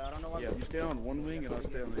 bro, I don't know why. Yeah, you stay on one wing and I'll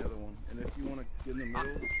stay on the other one. And if you want to get in the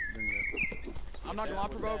middle, then yes. I'm not gonna lie,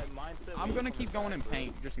 Provoke. I'm gonna keep going in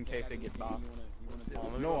paint just in case they get bopped.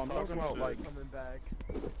 No, I'm talking about like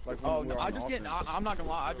Oh, no, I just get. I'm not gonna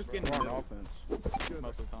lie, I just get in on the offense.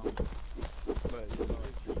 most of the time.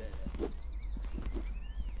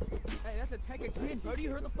 Hey, that's a tech again, bro. Do you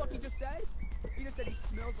hear the fuck he just said? He just said he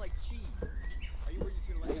smells like cheese. Are you where you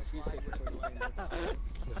should let it fly?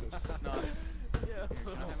 No. Yeah. I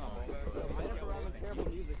never around with terrible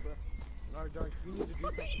music, bro. Alright, Dark, you need to do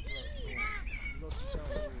something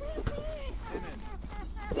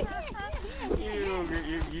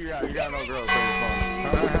You got no girls on your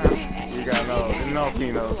phone. You got no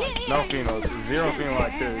phenos. No phenos. Zero phenol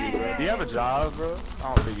activity, bro. Do you have a job, bro? I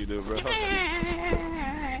don't think you do, bro. Look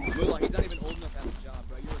like he's not even old enough to have a job,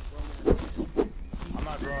 bro. You're a grown man. I'm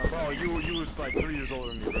not grown. Bro, you was like 3 years older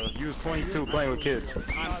than me, bro. You was 22 playing with kids.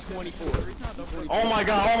 I'm 24. Oh my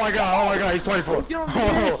god, he's 24.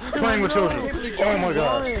 Playing with children. Oh my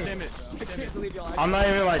god. I'm not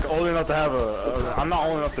even like old enough to have I'm not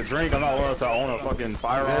old enough to drink. I'm not old enough to own a fucking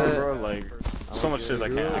firearm, bro. Like, so much shit I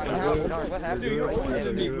can't do.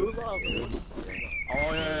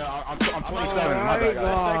 Oh yeah, I'm 27. My bad,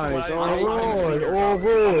 guys. Alright.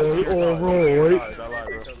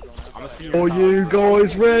 Are you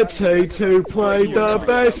guys ready to play the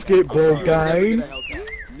basketball game?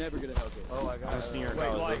 Never gonna help it. Oh my god, I'm a senior in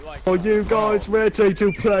college. Are you guys ready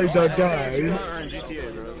to play the game?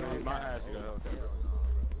 GTA, bro. My ass, you know.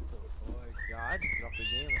 I just dropped the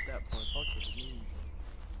game at that point. Fuck the game.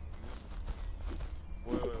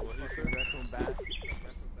 Wait, what he said?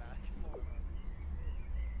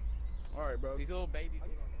 Alright, bro. These little babies.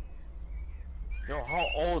 Yo, how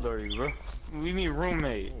old are you, bro? We mean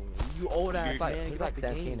roommate. You old ass man. He's like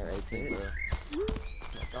 17 or 18, bro.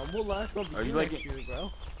 Are you like year,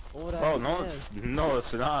 bro? Old bro, ass no,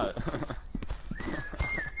 it's not.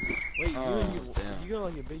 Wait, damn. you go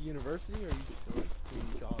like a big university or you just go like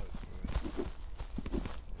to college?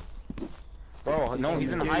 Bro, no,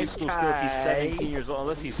 he's in high school still if he's 17 years old,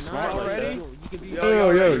 unless he's smart like that.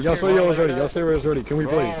 Yo, y'all say y'all was ready. Y'all say I was ready. Can we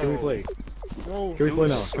play? Can we play? Can we play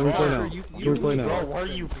now? Can we play now? Can we play now? Bro,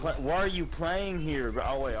 why are you playing here, bro?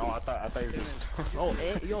 Oh wait, I thought you were just. Oh,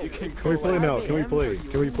 yo, Can we play now? Can we play?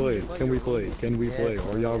 Can we play? Can we play? Can we play?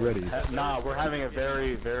 Are y'all ready? Nah, we're having a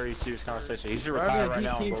very, very serious conversation. He should retire right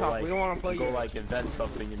now and go like invent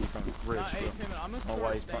something and become rich. Hey, Tim, I'm gonna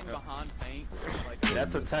why he's start staying behind paint. Like,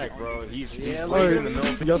 That's a tech, bro. He's Yeah, lazy in the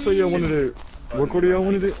middle. Y'all say y'all wanted to. What do y'all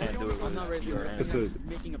want to do? Can't do it I'm not with raising your This hands. is.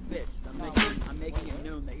 making a fist. I'm making it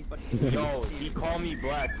known that he's about to get Yo, he called me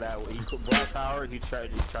black that way. Black power. He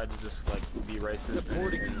tried to just like be racist.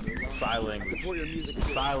 supporting and you. sign language. Support your music.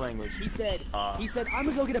 Sign language. He said, I'm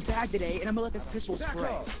gonna go get a bag today and I'm gonna let this pistol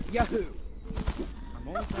spray. Yahoo! I'm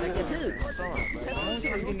only trying to get in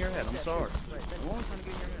your head. I'm sorry. I'm only trying to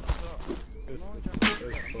get in your head. I'm sorry. That's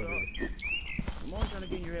funny. I'm only trying to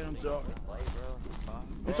get in your head. I'm sorry.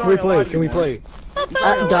 Can we play? Can we play?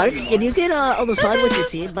 Dark, can you get on the side with your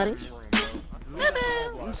team, buddy?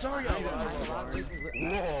 I'm sorry.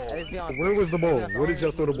 Whoa. Where was the ball? Where did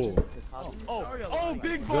y'all throw the ball? oh,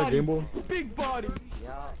 big Is that body, game ball? big body,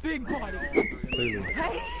 big body. Clearly. Is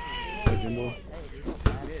that game ball?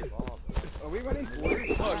 Are we running Look,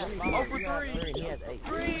 0 for 3.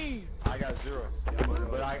 Green. I got 0.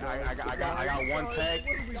 But I got 1 tag,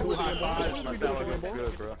 2 high fives. My stat looks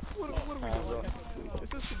good, bro.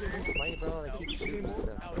 Play, bro. They keep shooting and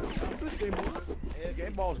stuff. Is this game ball?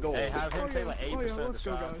 Game ball's gold. Hey, have him take like 8% of the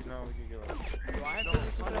shots. You know, we can get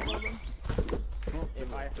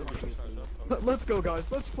like. Let's go,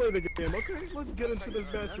 guys. Let's play the game, okay? Let's get into this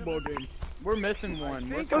basketball game. We're missing one.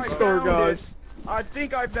 Let's start, guys. I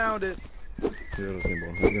think I found it. Yeah, that's game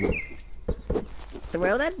ball. That's game ball.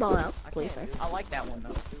 Throw that ball out, please, sir. I like that one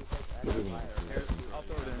though. I'll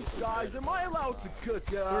throw it in. Guys, am I allowed to cook?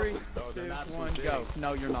 3, 2, 1, go.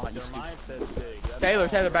 No, you're not. You're stupid. Mindset's big. Taylor,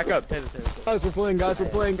 back up. Taylor. Guys, we're playing, guys. We're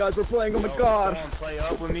playing, guys. We're playing. Oh my god. Someone play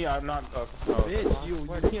up with me. I'm not. Bitch, you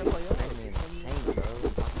can't play up. I mean, paint, bro.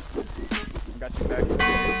 Got you back.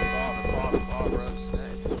 It's all, bro.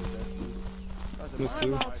 Plus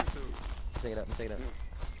 2. Take it up.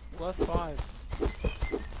 +5.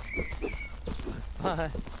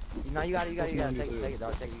 +5. No, you got it. Take it,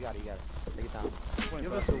 dog. Take it. You got it. Take it down.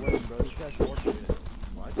 Give us a win, bro. These guys forfeited.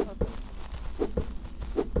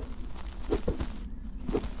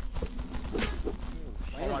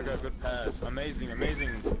 Oh my god, good pass. Amazing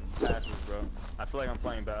passes, bro. I feel like I'm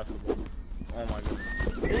playing basketball. Oh my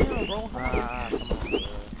goodness. Damn, bro. Come on, bro.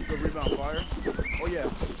 Good rebound, fire. Oh yeah.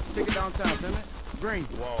 Take it downtown, damn it. Green.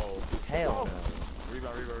 Whoa. Hell no.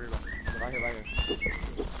 Rebound. Right here.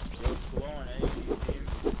 Yo, slow on any of these teams.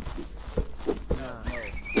 No.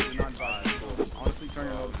 You're not advised. Honestly, turn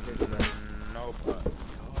your nose to this. No, but.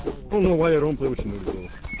 I don't know why I don't play with you niggas though.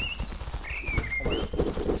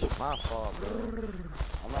 My fault, bro.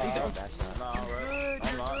 I'm not out that shot. Nah, right?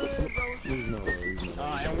 I'm not. He's not.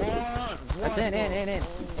 And one. That's in.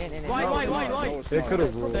 Why? It could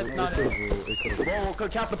have rolled. That's not It could have Bro,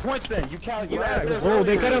 could count the points then. You count. You Bro,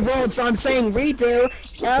 they could have rolled, so I'm saying redo.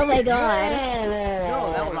 Oh my god.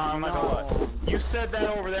 No, I'm not gonna lie. You said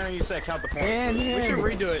that over there and you said count the points. We should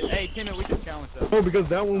redo it. Hey, Timmy, we should challenge that. Oh, because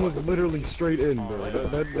that one was literally straight in, bro.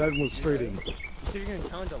 That was straight in. You said you're gonna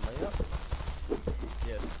challenge a layup?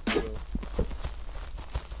 Yes, I will.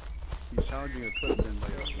 He's challenging a clip in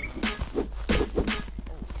layup.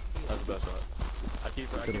 That's the best shot. I keep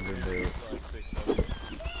Could've been hearing there. it for like 6,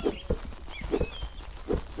 7.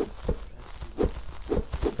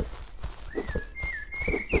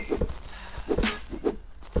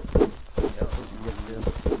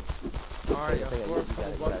 Alright, let's score a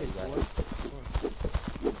couple buckets, boy.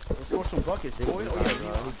 Let's score some buckets, boy. Oh yeah,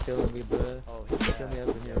 Bro, he killing me, bro. Oh, He killing me up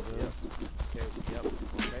in here, bro. Okay, yep.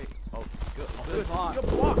 Okay. Oh, good. Good block. Good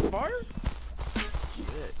block, fire.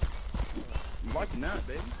 Shit. I'm liking that,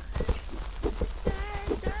 baby.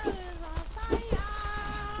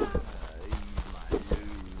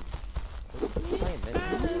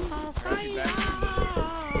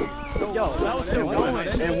 Yo, that was still going.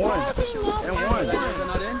 And one. They're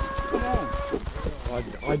not in? Come on.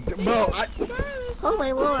 Bro, Oh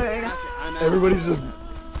my lord. everybody's just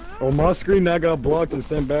on my screen. That got blocked and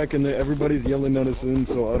sent back, and then everybody's yelling at us in.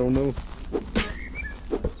 So I don't know.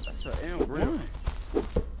 That's an and one.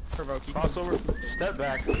 Provoking. Crossover, step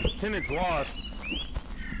back. Timmons lost.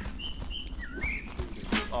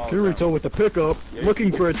 Oh, Kirito with the pickup, Yeah, looking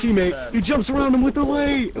for a teammate. He jumps around him with the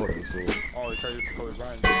lay. Oh, he tried to Kobe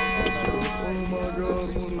Bryant. my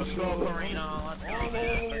god. Let's go, Karina. Let's go,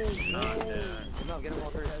 man. No, get him all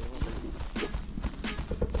third.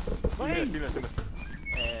 Play To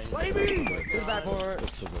the backboard.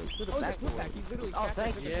 To the backboard. He's literally Oh,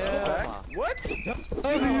 thank you. Yeah. What?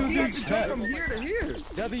 W You got from here to here.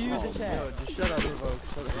 W the chat. Just shut up, Provoke.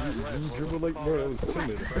 Shut up. You dribble like, bro, that was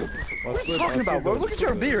timid. What are you talking about, bro? Look at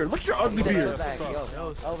your beard. Look at your ugly beard. Back,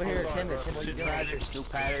 yo. Over here, timid. Shit tragic, new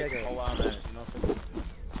pattern, whole lot, man. You know what I'm saying?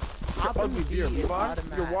 Your ugly beard, Levi.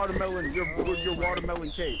 Your watermelon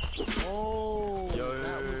cake. Oh.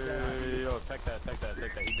 Yo, check that.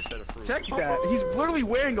 He just said a fruit. Check that. He's literally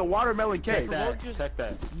wearing a watermelon cake. Check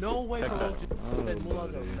that. No way, Check Provoke that. just said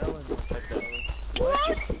Mulan's a melon. Check that.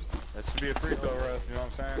 What? That should be a free throw, ref. You know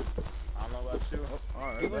what I'm saying? I don't know about you.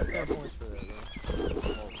 Alright, Give us 10 points for that,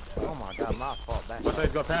 bro. Oh my god, my fault. Back.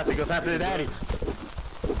 Go pass it to daddy.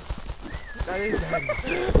 That is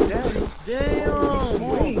daddy. Damn.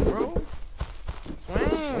 Swing, bro.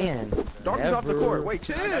 Man. Darky's off the court. Wait,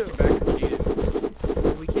 chill.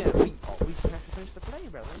 We can't. We have to finish the play,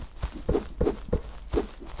 brother.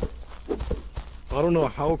 I don't know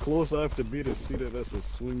how close I have to be to see that that's a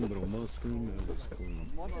swing, but on my screen, that was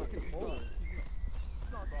clean.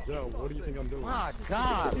 Yeah, what do you think I'm doing? My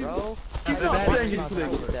god, bro. He's not saying anything.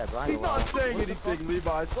 He's He's not saying anything,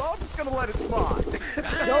 Levi, so I'm just gonna let it slide.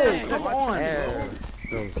 Yo, come on. That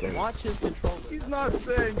was Watch his controller. He's not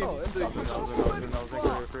saying anything.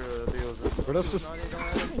 But that's just.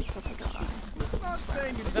 He's not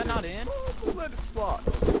saying anything. Is that not in? We'll let it slide.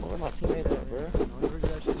 Where my teammate at, bro?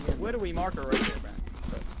 Where do we mark her right there, man?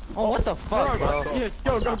 Oh, what the fuck, bro? Yes,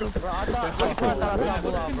 go. Bro, I thought I saw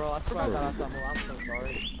Mulan, bro. I swear I thought I saw Mulan. I'm so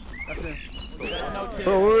sorry. That's in. That's no kid.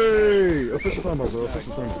 Oh, hey! Official timeout, bro.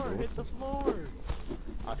 Official timeout, bro. Hit the floor.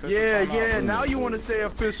 Yeah, now you want to say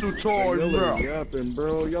official charge, Y'all bro. are yapping,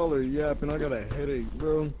 bro. Y'all are yapping. I got a headache,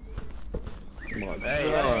 bro. Come on.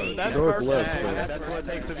 Hey, God. that's Dark perfect. left, Hey, bro. That's what it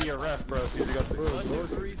takes to be a ref, bro. See, you got the Bro, Dark is gone,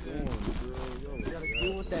 bro. Y'all are Gotta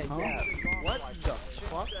deal with that gap. What the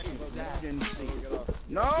fuck is that?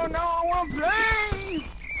 No, I want to play!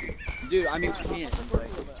 Dude, I mean, you can't.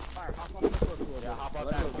 Yeah, hop up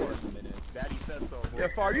that court. Daddy said so. Yeah,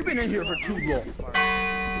 Far, you've been in here for too long.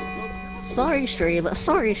 Sorry, stream, but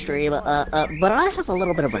I have a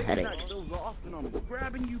little bit of a headache. Those off and I'm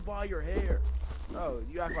grabbing you by your hair. Oh,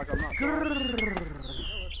 you act like I'm not.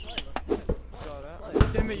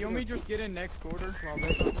 Timmy, you want me to just get in next quarter?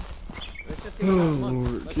 Oh,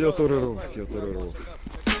 Lord. Kyotorero.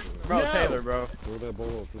 Bro, Taylor, bro. Throw that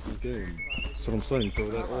ball off. This is game. That's what I'm saying. Throw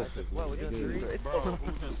that off. This is game. Bro,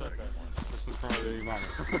 who just said that? This was front of your mama.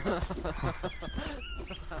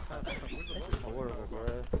 This is horrible, bro.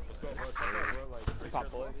 Let's go, bro. Check out, bro. Like, pop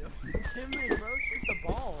up. Timmy, bro, shoot the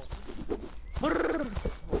ball. Oh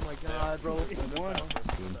my god, bro.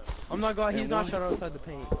 I'm not going. He's not shot outside the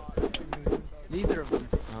paint. Neither of them.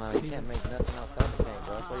 You can't make nothing outside the paint,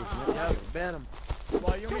 bro. That's what he's meant Yeah, to do. ban him.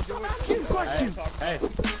 Why you want me to do it? Hey,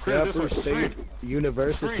 Capper State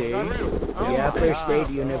University. Capper State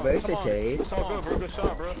University. It's all good, bro. Good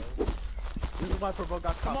shot, bro. This is why Provo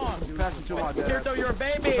got Come caught. on. Pass it to my dad. Kirito, you're a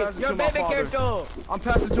baby. Pass it You're a to my baby, father. Kirito. I'm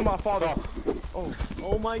passing to my father. Oh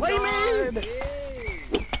my What do you god. mean?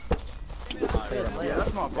 Yeah,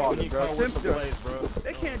 that's my father, bro. With some Tim, plays, bro.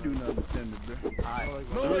 they can't do nothing to Timmy, bro.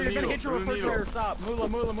 Mula, you're gonna hit your refrigerator. Stop. Mula, chill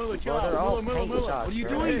Bro, they're out. all Mula, paint Mula. shots, What are you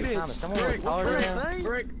bro. doing, Every time bitch? someone was taller than him.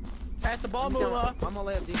 Brick. Pass the ball, Mula. I'm gonna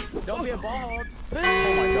lay up deep. Don't be a ball hog. Oh my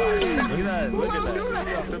god. Look at that. Look at that. You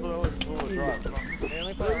see how simple that was? Drop.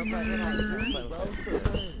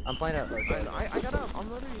 I'm playing out. I got up. I'm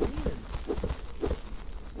literally leaving.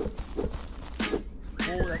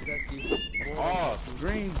 Oh, that's SC. Oh,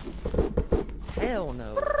 Green. Hell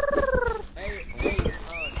no. Hey, damn it.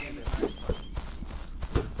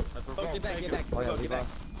 that's Get back. Oh yeah, leave off.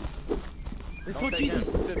 It's so cheesy.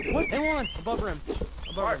 What? They won. Above rim.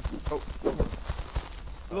 Above rim.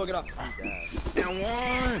 Look it up. and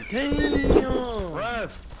one. Damn.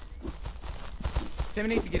 Ref. Timmy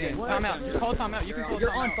needs to get in. Time out. Just call time out. You can call You're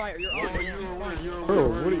time on out. fire. You're on. Bro,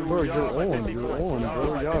 what are you, bro, you're on, bro.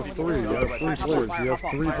 You have three. You have 3 players. You have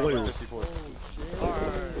 3 players.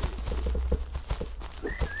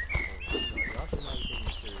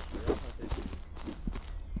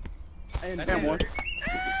 And one.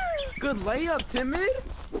 Good layup, Timmy.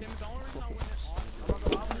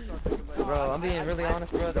 Bro, I'm being really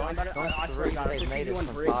honest, bro. Those 3 they made it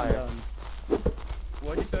from fire.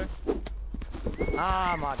 What'd you say?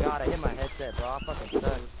 Ah, my god, I hit my headset, bro. I fucking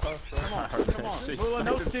suck. Come on. Mula,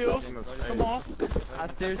 no steals. Come on. I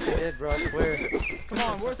seriously did, bro. I swear. Come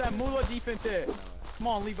on. Where's that Mula defense at? Come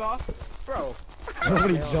on, Levi. Bro.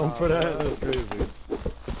 Nobody jumped for that? That's crazy.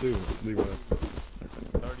 2, Levi.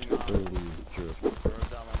 Holy shit.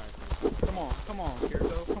 Come on,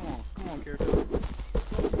 Kirito. Come on, Kirito.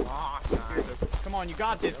 Kirito. Come on, you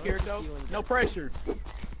got this, Kirito. No pressure.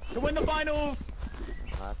 To win the finals.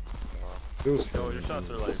 It was Yo, fun. your shots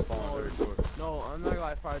are like falling very short. No, I'm not gonna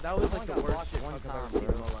lie, Fire. That was like the worst shit one I've time, ever seen in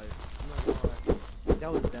bro. my life. I'm not gonna lie.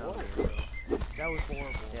 That was down there, bro. That was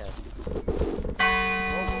horrible. Yeah.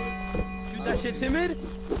 Shoot that shit, Timid.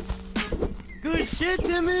 Good shit,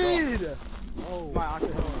 Timid. Oh, My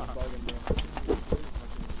oxygen is bugging, bro.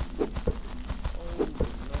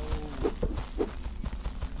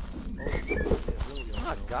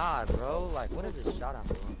 My god, bro. Like, what is this shot I'm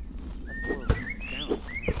doing? That's horrible.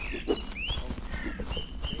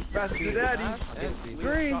 Pass it to daddy.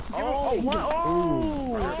 Green. Oh, what?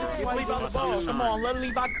 Oh. Give Levi the ball. Come on, let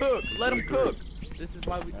Levi cook. Let him cook. This is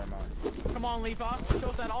why we. Come on, Levi. Show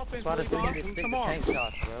us that offense, Spot us, we need to Levi. stick Come to on. tank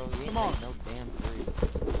shots, bro. You ain't Come on. take no damn 3.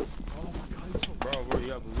 Bro, you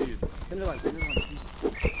gotta believe.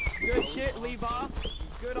 Good shit, Levi.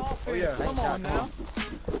 Good offense. yeah. Come on now.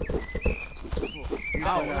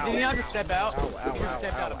 Oh, did he not just step out? He just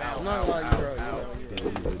stepped out of bounds. I'm not gonna lie, bro. Yeah, he did.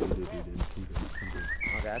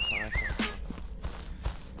 Okay, that's fine.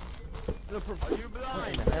 What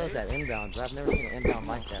blind. the hell is that inbound? I've never seen an inbound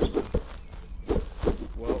like that, bro.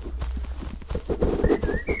 Well,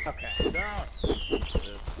 Okay. Down.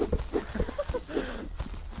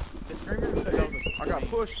 The streamer said that was I got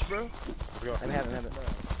pushed, bro. Let me have it.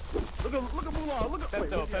 Look at Mulan. Look at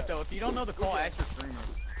Pepto, if you don't know the call, ask your streamer.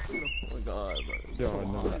 Oh my god, bro. Yeah, I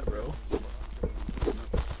know that, bro.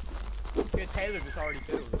 Good Taylor just already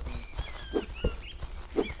said it was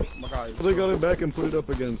my God. But they got it back and put it up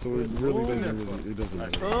again, so it really doesn't it doesn't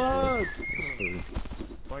matter. Fuck. It's 3.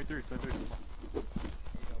 23.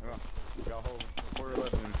 We got a whole quarter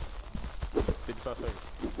left in 55 seconds.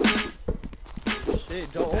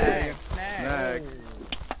 Shit, don't. Nag.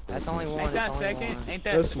 That's only one. Ain't that it's only second? one. Ain't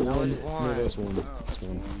that That's 1. was No, one. that's 1. That's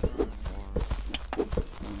 1.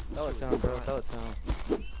 Throw it to him, bro. Throw it to him.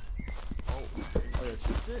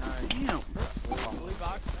 Damn.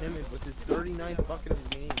 Timid with his 39th bucket of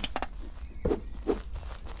the game.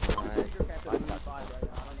 Nice.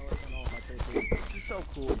 You're so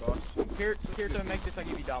cool, dog. Here to make this, I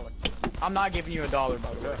give you $1. I'm not giving you $1, by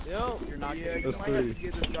the way. Yo. You're not Yeah, giving you That's might have to 3.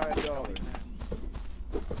 give this guy $1.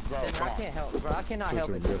 Bro, I come on. can't help, bro. I cannot help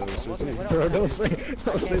it. Yeah, that was What 15. else Bro, can I don't do? say I don't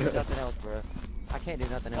can't say do that. nothing else, bro. I can't do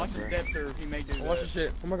nothing else, Watch the bro. step curve, he may do Watch that. the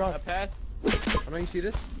shit. Oh my A god. pass? I know you see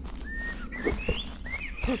this.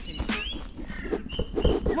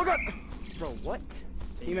 Oh my god. Bro, what?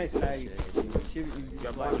 Teammates snag you. You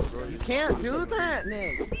can't do that,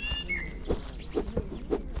 Nick.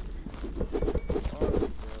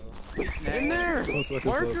 In there. 10 seconds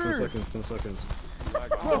left. 10 seconds. 10 seconds.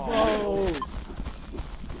 Oh.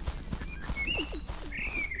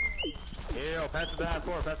 Yeah, pass it to half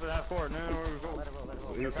court. Pass it to half court. No, go.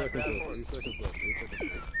 8 seconds left. 8 seconds left. 8 seconds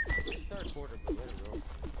left. Third quarter, but let it roll.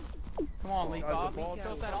 Come on, leap off. Show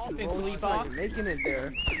us that offense, leap He's off. making it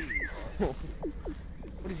there. What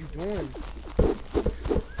are you doing?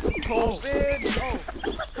 Oh, bitch! Oh,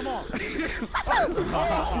 come on.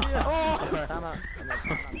 Time out.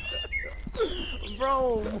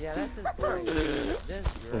 Bro! Yeah, that's just great. This is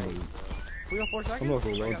great. We got 4 seconds? I'm not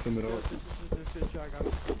gonna round it out.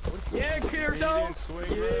 Yeah, Kirito! 3,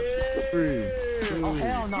 2, Oh,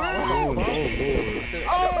 hell no. 1.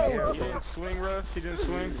 Oh, Lord. He didn't swing, ref. He didn't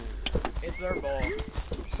swing. It's their ball. Is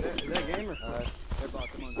that a game or Their ball,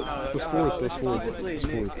 come on. That's fourth. That's fourth. That's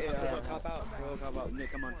Nick, fourth. cop out. Bro, cop out. Nick,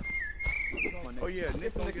 come on. Come on, Nick. Oh, yeah,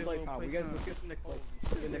 Nick's gonna Nick's get a play little time. We play got time. let's get some Nick's play.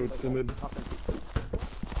 Get Go Nick's timid. play. Hop in.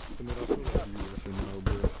 Timid, I feel like you refing now,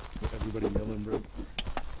 bro. Everybody yelling, bro.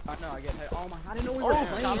 I know, I get hit. Oh my, I didn't know we were Oh,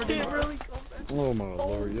 playing. Tommy didn't really. Oh my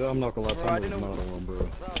lord. Yeah, I'm not gonna lie. Bro, I Time was didn't not know- on, bro. Bro,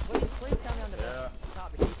 please tell me on the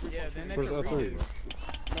top of the Yeah, then they Where's can that redo. 3?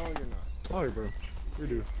 No, you're not. Alright, bro. We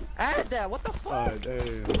do. Add that, what the fuck?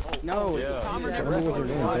 Hey. No, Yeah. Tommy Timer wasn't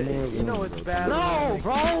going. Timer wasn't You know going, it's bro. bad. No,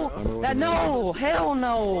 bro! That no! Hell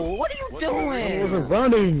no! What are you I doing? wasn't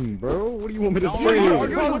running, bro. What do you want me to say? Bro, What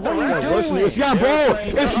what are are you y'all rushing? doing? It's y'all ball.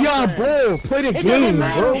 It's y'all ball. Play the It doesn't game,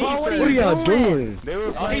 matter, bro. bro. What What are are you y'all doing? doing? They were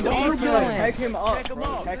Oh, playing he's What are you arguing. doing? Tag him up. Pick him bro.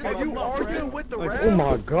 up. Tag him Are up. you arguing with the Like, ref? oh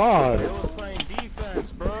my god. They were playing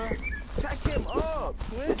defense, bro. Check him up,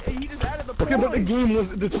 Clint. Hey, he just added the point. Okay, but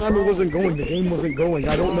the timer wasn't going. The game wasn't going.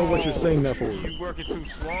 I don't know what you're saying that for. You working too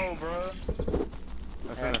slow, bro.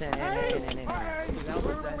 That's it.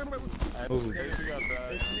 Those are- Hey, you got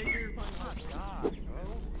that.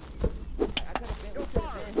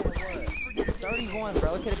 31,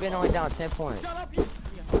 bro. It could have been only down 10 points.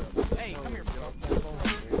 Hey, come here,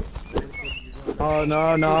 bro.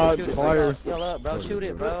 Nah, fire. Still up, bro. Shoot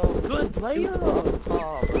it, bro. Good play up. Oh, bro.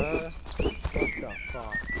 What the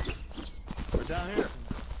fuck? We're down here.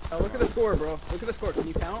 Oh, look at the score, bro. Look at the score. Can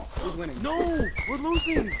you count? Who's winning? No, we're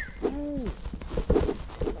losing. No.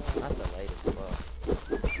 That's the latest, bro.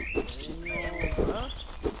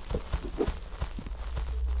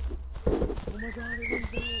 Oh my god, it is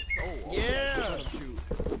out. Yeah.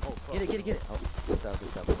 Get it. Oh, good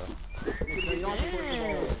stuff, bro. Get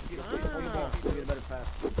a better pass.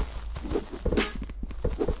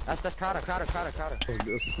 That's Crowder.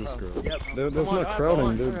 This girl. Yep. That's Come on, not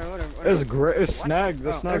crowding, dude. It's great. It's snag.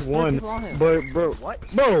 That's snag There's 4 one. people on him. But bro, bro,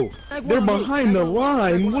 they're behind the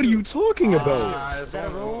line. What are you talking about? Is that a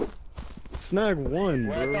rule? Snag one,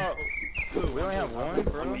 bro. We only have one,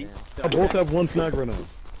 bro. I both have one snag right now.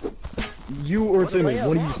 You or Timmy,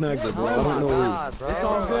 one of you snagged it, bro. I Oh my don't know god, bro. It's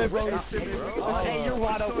all good, bro. Hey, you're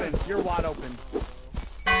wide open. You're wide open.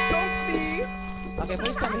 Okay,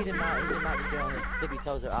 please tell me he did not be doing his tippy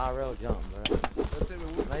toes or IRL jump, bro.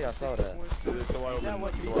 Maybe I saw that. It's a wide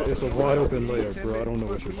open. who. It's a wide open layup, bro. I don't know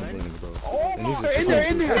what you're complaining about. And these are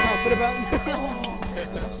In there. Put it out.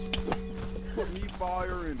 Put me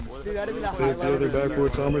firing. Dude, that didn't The other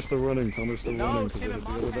backboard, Tomer's still running. Tomer's still running. Because the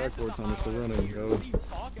other backboard, Tomer's still running. Go. What are you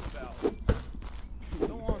talking about?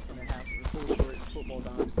 Go on. Football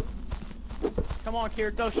down. Come on,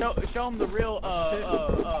 Kirito. Show him the real,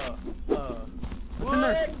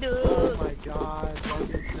 What, dude? Oh my god,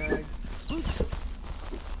 fucking snag.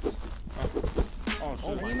 Oh, Oh,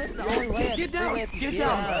 shit. you missed the only layup. Get down, Get get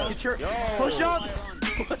down. Get your push-ups.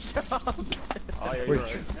 Push-ups. Oh, yeah, you're Wait,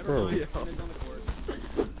 right. bro.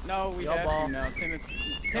 No, we Yo, have ball. to now. Timmons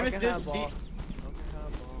Can this have ball.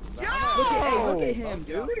 Look at him,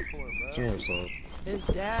 dude. Tomer saw. His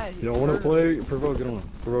dad. Y'all want to play? Provo, get on.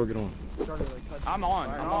 Provo, get on. I'm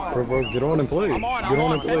on. Provo, get on and play. I'm on. Get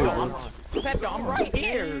on and play, bro. Pepe, I'm right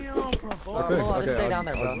here. Damn, bro. Okay, Just stay okay, down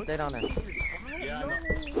there, bro. Stay down there. Yeah,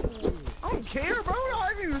 I don't care, bro. I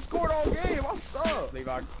haven't even scored all game. What's up?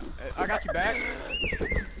 Levi, I got you back.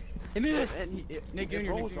 He missed. Nick Jr. It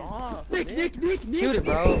rolls off. Nick. Shoot it,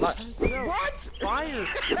 bro. Like, What?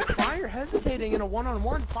 Fire hesitating in a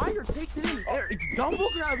one-on-one. Fire takes it in. There, double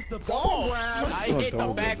grabs the ball. I It's not hit the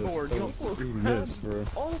double, backboard. You missed, bro.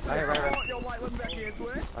 Oh, Right. yo, White, let me back in,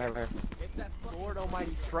 twin. right. Lord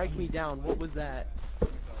Almighty, strike me down. What was that?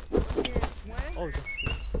 Yeah, twin. Oh, Bro,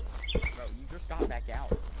 you just got back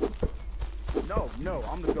out. No,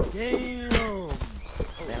 I'm the GOAT. damn.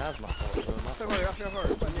 Man, that was my fault, bro. My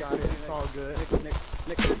fault. Got it. It's all good.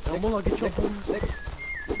 Nick. Double, I'll get your points.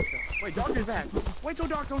 Wait, Dark is back. Wait till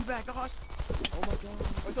Dark comes back, gosh. Oh my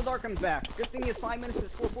god. Wait till Dark comes back. Good thing he has 5 minutes to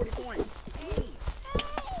score 40 points.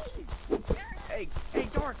 Hey,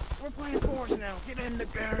 Dark, we're playing fours now. Get in the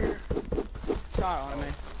barrier. Shot on me.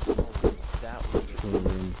 That was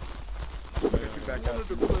Back out of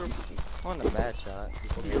the clear. on a bad shot.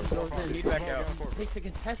 Need back out. Takes a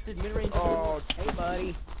contested mid-range. Oh, hey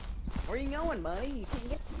buddy. Where you going, buddy? You can't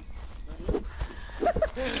get.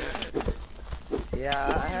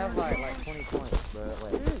 Yeah, I have like 20 points, but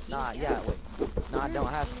wait. Nah, yeah, wait. Nah, I don't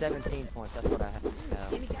have 17 points. That's what I have.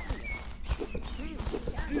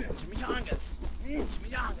 Chimichangas.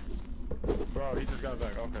 Chimichangas. Bro, he just got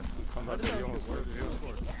back. Okay. I'm about to say, he almost scored. He almost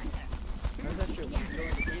scored. Chimichangas.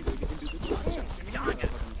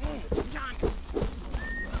 Chimichangas.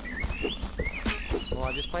 Well,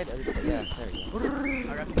 I just played. Yeah, there you go.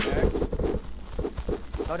 I got the back.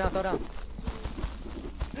 Throw down, throw down.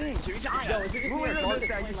 Chimichangas. Who is this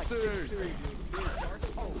guy, you third?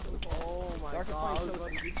 Oh my Dark is god. playing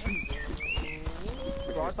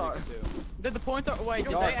Bro, I thought. Did the points are. Wait,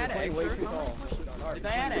 did Dark they add is playing way extra? too tall. Did they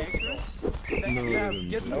add extra? No,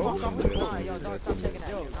 Get the fuck off the line. Yo, dog, stop checking that.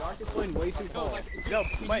 Yo, Dark is playing way too tall. Yo,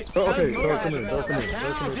 wait. Oh, okay, Dark, come here, Dark, come here.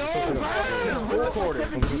 Dark, come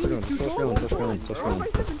here. Touch ground.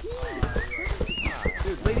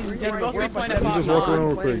 They're both be playing at You just walk around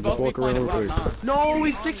real quick. Just walk around real quick. No,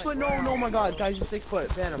 he's 6 foot. No, no, my god, guys, he's 6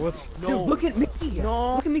 foot. Ban him. What? No. Dude, look at me.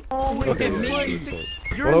 No. Look at me. Oh, wait, Okay, me.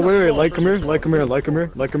 You're well, in the wait, floor, like, come here, like, come here, like, come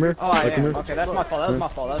here, like, come here, Oh, like, yeah. come here. Okay, that's my fault. That was my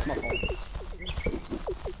fault. That was my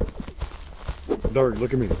fault. Dark,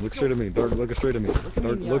 look at me. Look straight at me. Dark, look straight at me.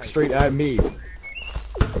 Dark, look straight at me.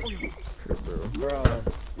 Bro.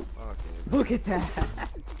 Look at that.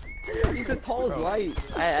 He's as tall as light.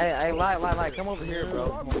 Hey, lie, come over here, bro.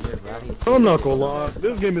 Come over here, bro. I'm not gonna lie.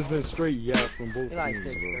 This game has been straight yap from both He's like teams,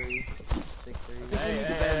 bro. 6'3". 6'3".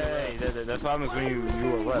 Hey, that's what happens when you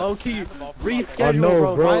were left. Low key, reschedule, I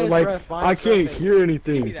know, bro. Bias Like, ref, bias I can't ref. hear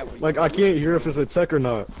anything. Like, I can't hear if it's a tech or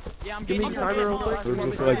not. Yeah, I'm Give me getting timer real quick. They're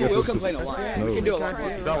just like, if We'll it's complain just, a lot. no. We can do a lot.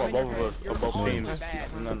 He's not with both of us, or both teams.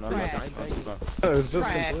 No. Yeah, it's just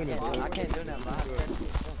complaining, bro. I can't do nothing.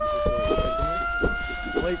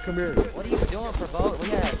 Blake, come here. What are you doing for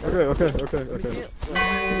both? Okay.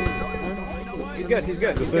 He's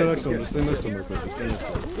good. Just stay next to him. Just stay next to him real quick. Just stay next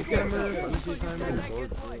to him.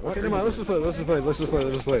 Okay, come on. Let's just play. I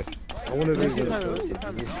want to do this.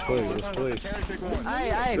 Let's play.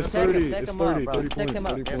 Hey, It's check 30. him It's up, 30. bro. 30 Check points. him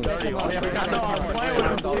up. 30 points. Check him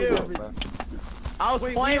up. I was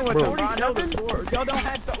playing with them, bro. I know the score. Y'all don't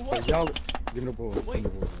have to. Hey, y'all, give me the ball.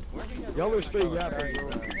 Y'all are straight yapping, bro.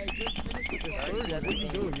 It's 30. What are you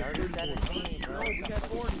doing?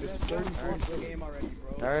 It's 30.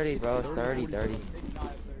 30, bro. It's 30.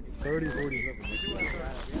 30, 47.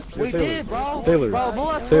 We did, bro. Taylor. Bro,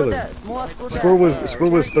 Moa Taylor. scored that. Moa scored Score that.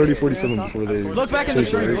 was 30-47 before they. Look back in the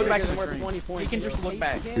changed it, stream. right? Look back in the stream. He can just look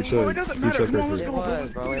back. Good check. Good check right It there. was, bro. It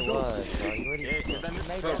was, bro. You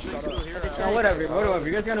Whatever.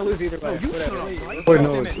 You guys are gonna lose either way. Whatever. Wait,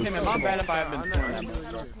 no, it's Tim, I'm bad if I have been scoring.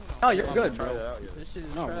 Oh, you're good, bro. This shit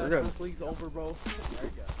is No, trash. we're good. This league's over, bro.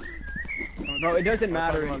 Bro, it doesn't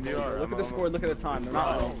matter anymore. Bro. Look at the score. Look at the time. They're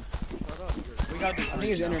not home. We got I think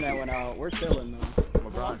his internet went out. We're chilling though.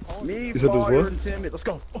 Me, You said there's Fire, what? and Timmy. Let's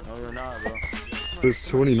go. No, you're not, bro. It's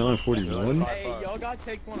 29-41. Hey, y'all gotta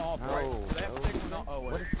take one off, right? Do they have to take one off? Oh,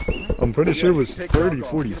 wait. I'm pretty sure it was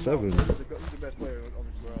 30-47.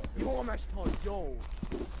 Yo, I'm actually telling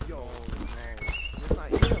yo. It's not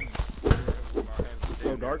him.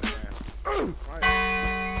 So dark. Look at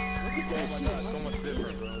that shit. So much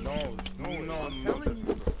different, bro. No. I'm telling you.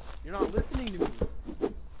 You're not listening to me.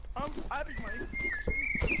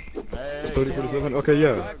 It's 30-47. Okay,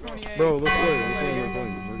 yeah. Bro, let's play.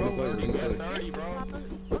 We're gonna play.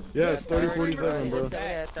 Yeah, it's 30-47, bro.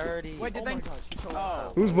 Yeah, 30. Wait, did they?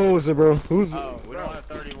 Oh. Whose bowl is it, bro? Who's? Oh, we don't have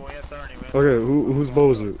 30, we have 30, man. Okay, whose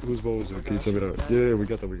bowl is it? Whose bowl is it? Can you tell me that? Yeah, we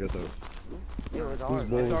got that. It was Whose ours.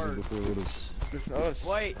 bowl is it before it is? It's us.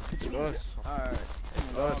 Wait. It's us. Alright.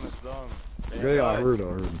 It's dumb. Yeah, I heard. Oh,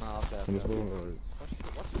 okay. On this bowl?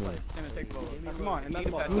 Alright. Timmy, take the ball. Come on, and that's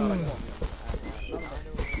the ball.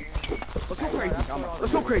 Let's go crazy.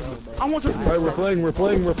 Let's go crazy. I want to. Alright, we're playing. Only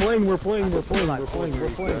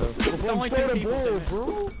two people.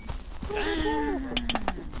 bro.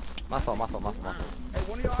 My fault. Hey,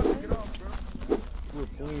 one of y'all have to get off, bro. We're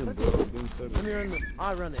playing, bro.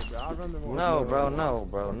 I run it, bro. I run the one. No,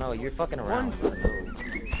 bro. You're fucking around. Bro.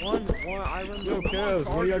 One. I run the Yo, Cavs,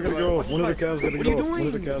 one of y'all gotta get off. One of the Cavs gotta get off. One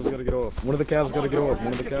of the Cavs gotta get off. One of the Cavs gotta get off.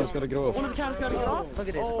 One of the Cavs gotta get off. Look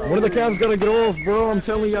at this, bro. One of the Cavs gotta get off, bro. I'm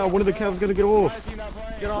telling y'all, one of the Cavs gotta get off.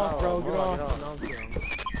 Get off, bro. Get off. No, I'm kidding.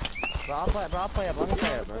 Bro, I'll play up. Let me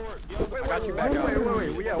play up, bro. I got you back out.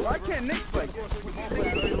 Wait. Yeah, why can't Nick play?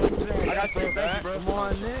 I got you back, bro. Come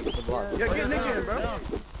on, Nick. Yeah, get Nick in, bro.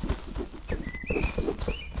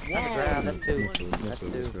 That's two.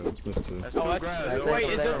 That's two. Oh, that's wait,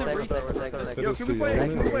 it doesn't reset. Yo, can we play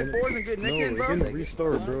fours and get Nick in, bro? It didn't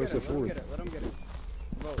restart, bro. It's a fourth. Let him get it.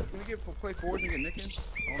 Bro, can we play fours and get Nick in?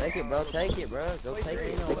 Take it, bro. Take it, bro. Go take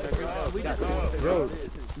it.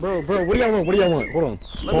 Bro, what do y'all want? Hold on.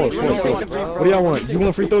 Pause. What do y'all want? You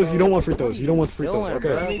want free throws? You don't want free throws. You don't want free throws.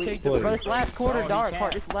 Okay. Bro, it's last quarter, dark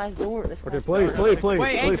part. This is last door. Okay, play.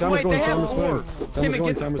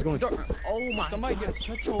 Timer's going. Oh my. Somebody get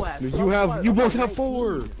shut your ass. You both have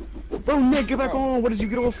 4. Bro, Nick, get back on. What did you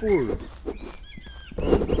get off for? Oh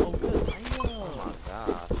my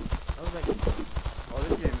god.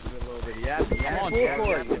 This game is a little bit yappy. Come on,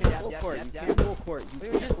 Full court.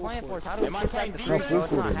 We're just playing for us. How do we protect the No, defense? full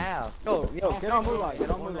It's not court. half. Yo, get on Moolah. Get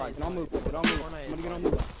on Moolah. Somebody get on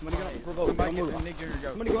Moolah. Somebody get on Provoke. Get on Moolah. Nick, here we go.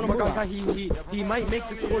 Somebody go on Oh my Moolah. god, he might make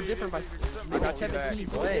the score different by I got you back. 17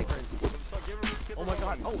 points difference. Oh my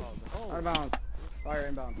god. Out of bounds. Fire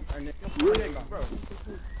inbound. Or Nick. Nick, bro.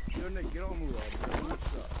 Yo, Nick, get on Moolah, bro.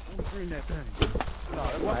 Don't bring that thing. I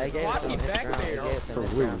gave Why it to he him. back It's there? ground. I gave it to him. It's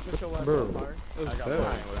Bro, ground. Shut your ass Bro. up, Fire. That's bad.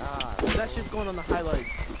 Oh, that shit's going on the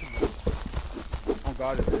highlights. Oh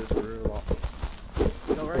God, it is for real.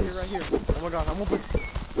 No, right here. Oh my god, I'm open.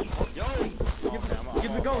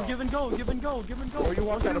 Give and go. Oh, you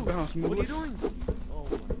walked out of bounds, What are you Moolah. doing? Oh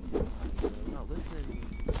my god. I'm not listening.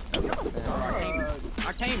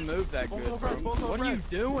 I can't move that good, bro. What are you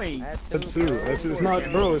doing? That's 2. It's not,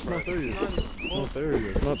 bro. It's not 3. It's not 3.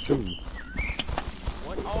 It's not 2.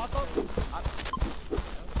 What? Oh, I thought.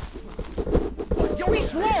 Yo,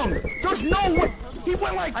 he's wrong. There's no way. He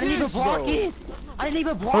went like I didn't even this, block bro. it. I didn't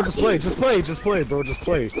even block Bro, it. just play, bro. Just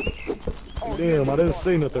play. Damn, I didn't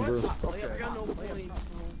say nothing, bro. We got no point.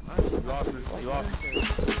 You lost me.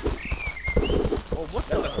 Oh, what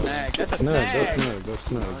the snag? That's a Snag, snag. that's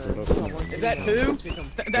snag, bro. That's snag. Is that 2?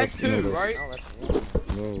 That's 2, no, right? Oh, that's one.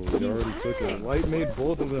 No, you already took it. Light made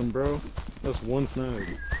both of them, bro. That's 1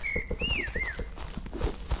 snag.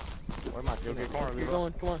 Where my team? Keep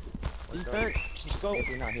going, come on. Defense, let's go. If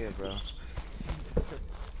you're not here, bro.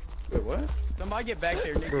 Wait, what? Somebody get back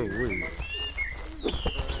there, Nick. Bro, wait.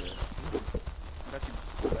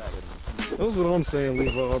 That's what I'm saying,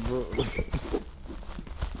 Levi, bro.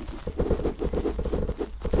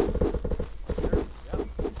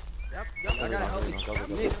 Yep. I gotta help you.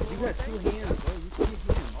 Nick, you got 2 hands, bro. You can't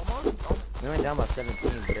get him. We went down by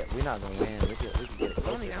 17, but we're not gonna win. We could get it.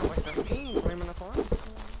 Only down by 17. Claiming the farm. Oh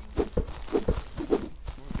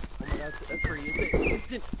my god, that's pretty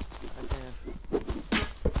instant.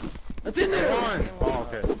 That's in there. Oh,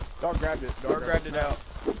 okay. Dog grabbed it. Dog grabbed it out.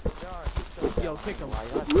 Yo, kick him.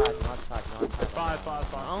 You're not tied. It's fine. I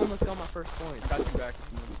almost got my first point. Got you back.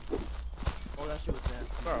 Oh, that shit was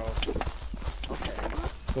nasty. Bro.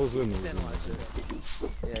 Those in there. Didn't like this.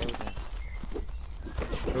 Yeah, it was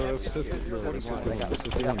in. Bro, that's 50, bro. That's 51. They That's got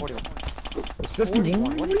 51. 41. It's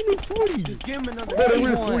 51. What do you mean 40? Just give him another. Bro, they were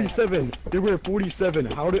at 47. They were at 47.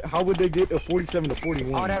 How would they get a 47 to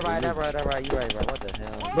 41? Oh, that right. You right, bro. What the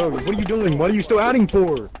hell? Bro, what are you doing? What are you still adding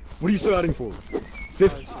for?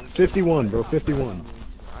 51, bro. 51.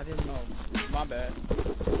 I didn't know. My bad.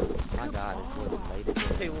 My god, it's the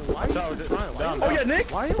latest. Okay, well, why are you trying? Oh, yeah, Nick.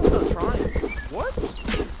 Why are you not trying? What?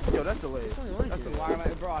 Yo, that's delayed. That's The wire,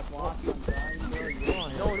 bro. I lost you. I'm sorry.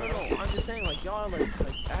 No. I'm just saying, like, y'all like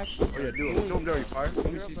actually. Oh, yeah, do him dirty, Fire.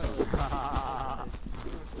 Let me see something.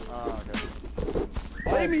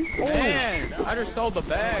 Play me. Man, I just sold the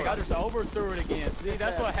bag. I just overthrew it again. See,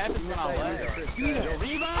 that's what happens when I left.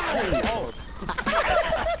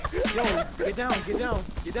 Yo,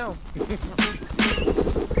 get down.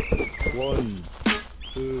 1,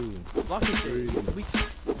 2, Block this shit. It's weak.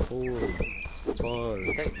 4, 5,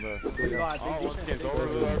 Okay, bro. 6, Our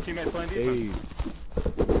teammates playing defense. 8.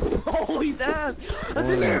 Oh, he's ass. That's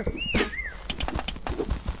in there.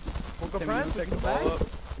 Go friend. Take the ball up.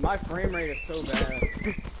 My frame rate is so bad.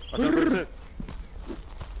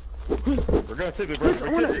 We're gonna tip it, bro.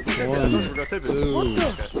 We're gonna tip it. 1, 2,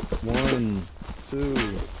 1, 2,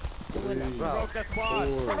 3, Bro.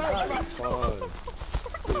 4, 5,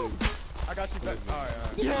 6. I got you back.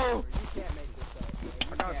 Alright. Yo.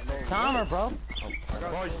 Timer, bro.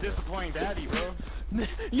 Bro, you disappointing daddy, bro.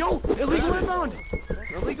 Yo, illegal inbound.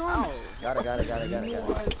 Illegal inbound. Got it.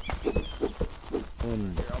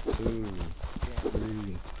 1, 2,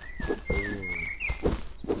 3,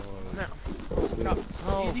 4, 5, 6.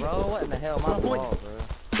 Oh, bro, what in the hell? My points. ball, bro.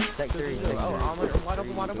 Take 3. Oh, I'm wide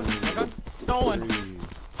open. Stolen. 3,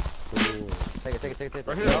 4, Take it.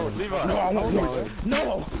 Right here, Levi. No, I want more.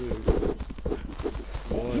 No.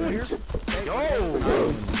 1,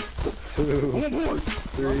 Yo! 2,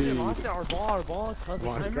 3. Our ball. Oh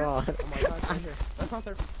my god. Oh my god, right here. That's not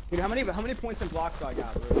there. Dude, how many points and blocks do I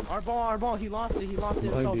got, bro? Our ball. He lost it. himself.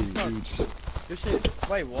 90 He sucks. each. Good shit.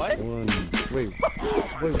 Wait, what? 1. Wait.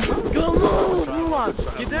 Come on, Mulan.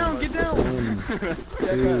 Get down. 1,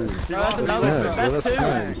 2. That's another. That's That's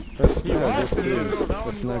snag. two. That's snag. That's lost, 2. dude. That That's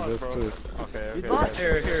one snag. you That's lost, 2. Okay. He lost.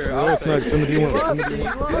 Here. Yeah, that's snag. Timothy, you want it.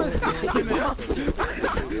 He lost.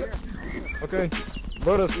 Okay.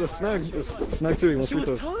 Bro, that's snag. It's snag 2. You want She was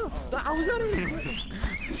free tough. I was at it.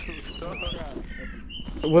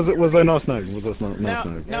 Was that not snag? Was that not Now,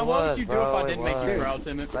 snag? now It what would was, you do bro, if I it didn't make you was. proud,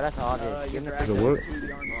 Timmy? But that's obvious. Give him Is it what?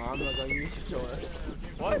 I'm not gonna use your choice.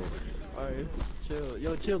 What? Alright, chill.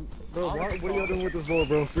 Yo, chill. Bro, what are y'all doing with this ball,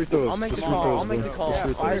 bro? Free throws. I'll make Just the free call. throws, I'll make bro. the call. Just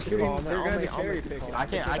free Fire throws, shooting, bro. they're gonna be cherry picking.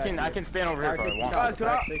 I can stand over here if I want. Guys,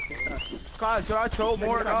 can I troll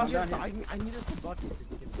more, guys? I need us some buckets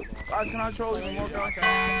if you get the ball. Guys, can I troll even more, guys?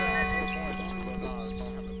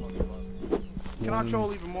 Can I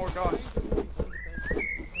troll even more, guys?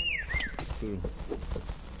 It's 2. 1,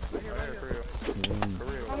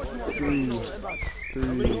 2, 3.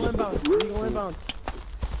 Legal inbound.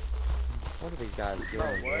 What are these guys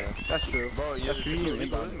doing, bro? That's true. Bro, yeah, that's you.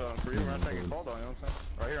 Inbound for you. We're not taking ball down, you know what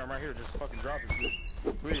I'm saying? I'm right here. Just fucking drop it.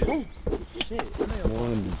 Please. 1,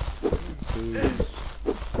 2,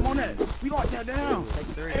 Come on, Ed. We locked that down. Take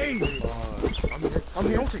 3. Hey. 5, I'm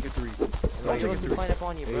here. Don't take a three. Bro, you let me find up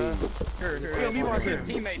on you, bro. Here, leave our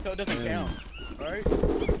teammate so it doesn't count. Alright?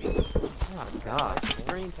 Oh my god.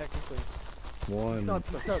 Screen technically. 1, Sucks.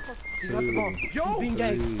 He got the ball. 2, Yo! Being 3,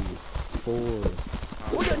 gay. 4,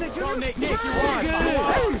 Look at Nick. Go, Nick, you won.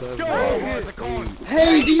 7, Go. 8.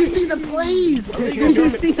 Hey, do you see the plays? Do you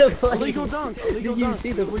see the plays? Illegal dunk. Did you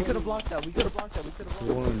see the We could have blocked that. We could have blocked that.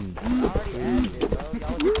 1, I already added it, bro.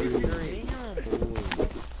 Y'all was 3.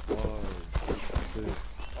 4, 5,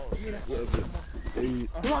 6, 7, 8,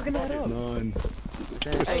 Blocking that up. 9.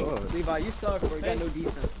 Hey, Levi, you suck, bro. You got no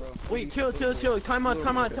defense, bro. Wait, chill. Time out.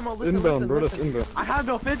 Listen, Inbound, bro. That's listen. inbound. I have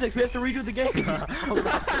no physics. We have to redo the game. I have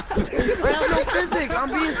no physics. I'm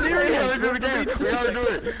being serious. We gotta do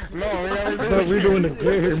it. No, we gotta It's do not it. redoing the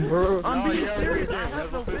game, bro. I'm being yeah, serious. yeah, I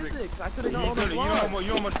have no physics. physics. I could have You done all the know blocks. how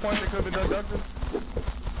much points it could have been deducted?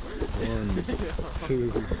 1,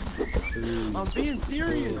 2, 3, I'm being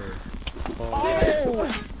serious. 4,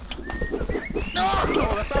 5, Oh!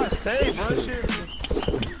 No, that's not a save, bro. Shit.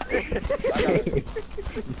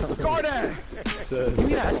 Guard that! 10. Give me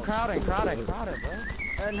that. That's crowded, bro.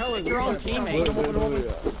 And hell, It's your own teammate.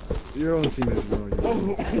 Your own teammates, bro.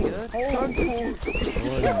 Good. 1, 2, 3,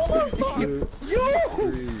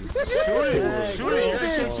 Shoot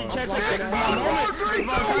it. Keep checking.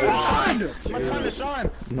 My time to shine.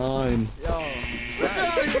 9.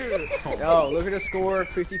 Yo, look at the score,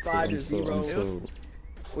 55 to 0.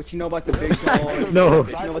 What you know about the big dogs? No.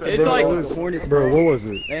 You know about the It's big like- dogs, the Hornets, Bro, what was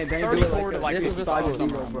it? They do it 34 to like like that. This was 55 5 to 0,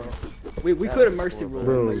 something. bro. We could have mercy ruled,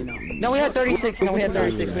 Bro. but you know. No, we had 36. We had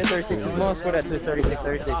 36. We most scored at 36.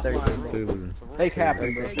 Taylor. They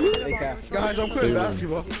capping, bro. They capping. Guys, I'm quitting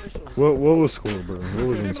basketball. What was score, bro? What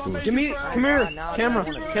was in score? Come here. Camera,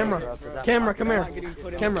 come here.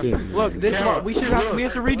 Camera. Look, this is what we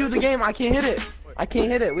have to redo the game. I can't hit it.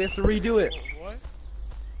 We have to redo it.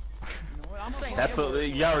 That's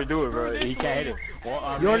you gotta redo it, bro. He can't hit it. Well,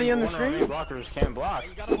 You already in the one of our screen? main blockers can't block.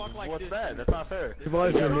 What's that? That's not fair.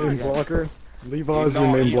 Levi's your main blocker. Levi's your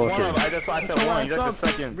No, main he's one blocker. of- That's why I said Come one. on, He's like the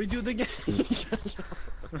second. redo the game.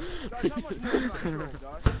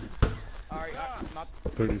 Alright, not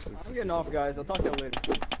 36. I'm getting off, guys. I'll talk to you later.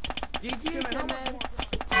 GG, man.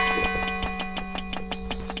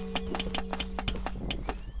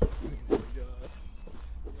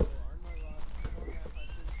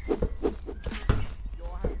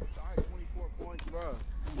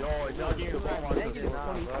 Yo, y'all give me the ball. I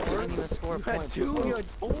Didn't even score a point. Two, you had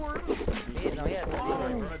 4. No, he had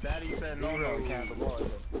 0. Daddy said no, we can't have the ball.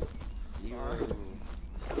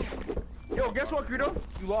 Yo, guess what, Greedo?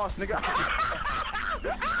 You lost, nigga.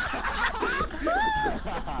 That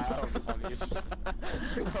was funny.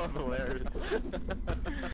 That was hilarious.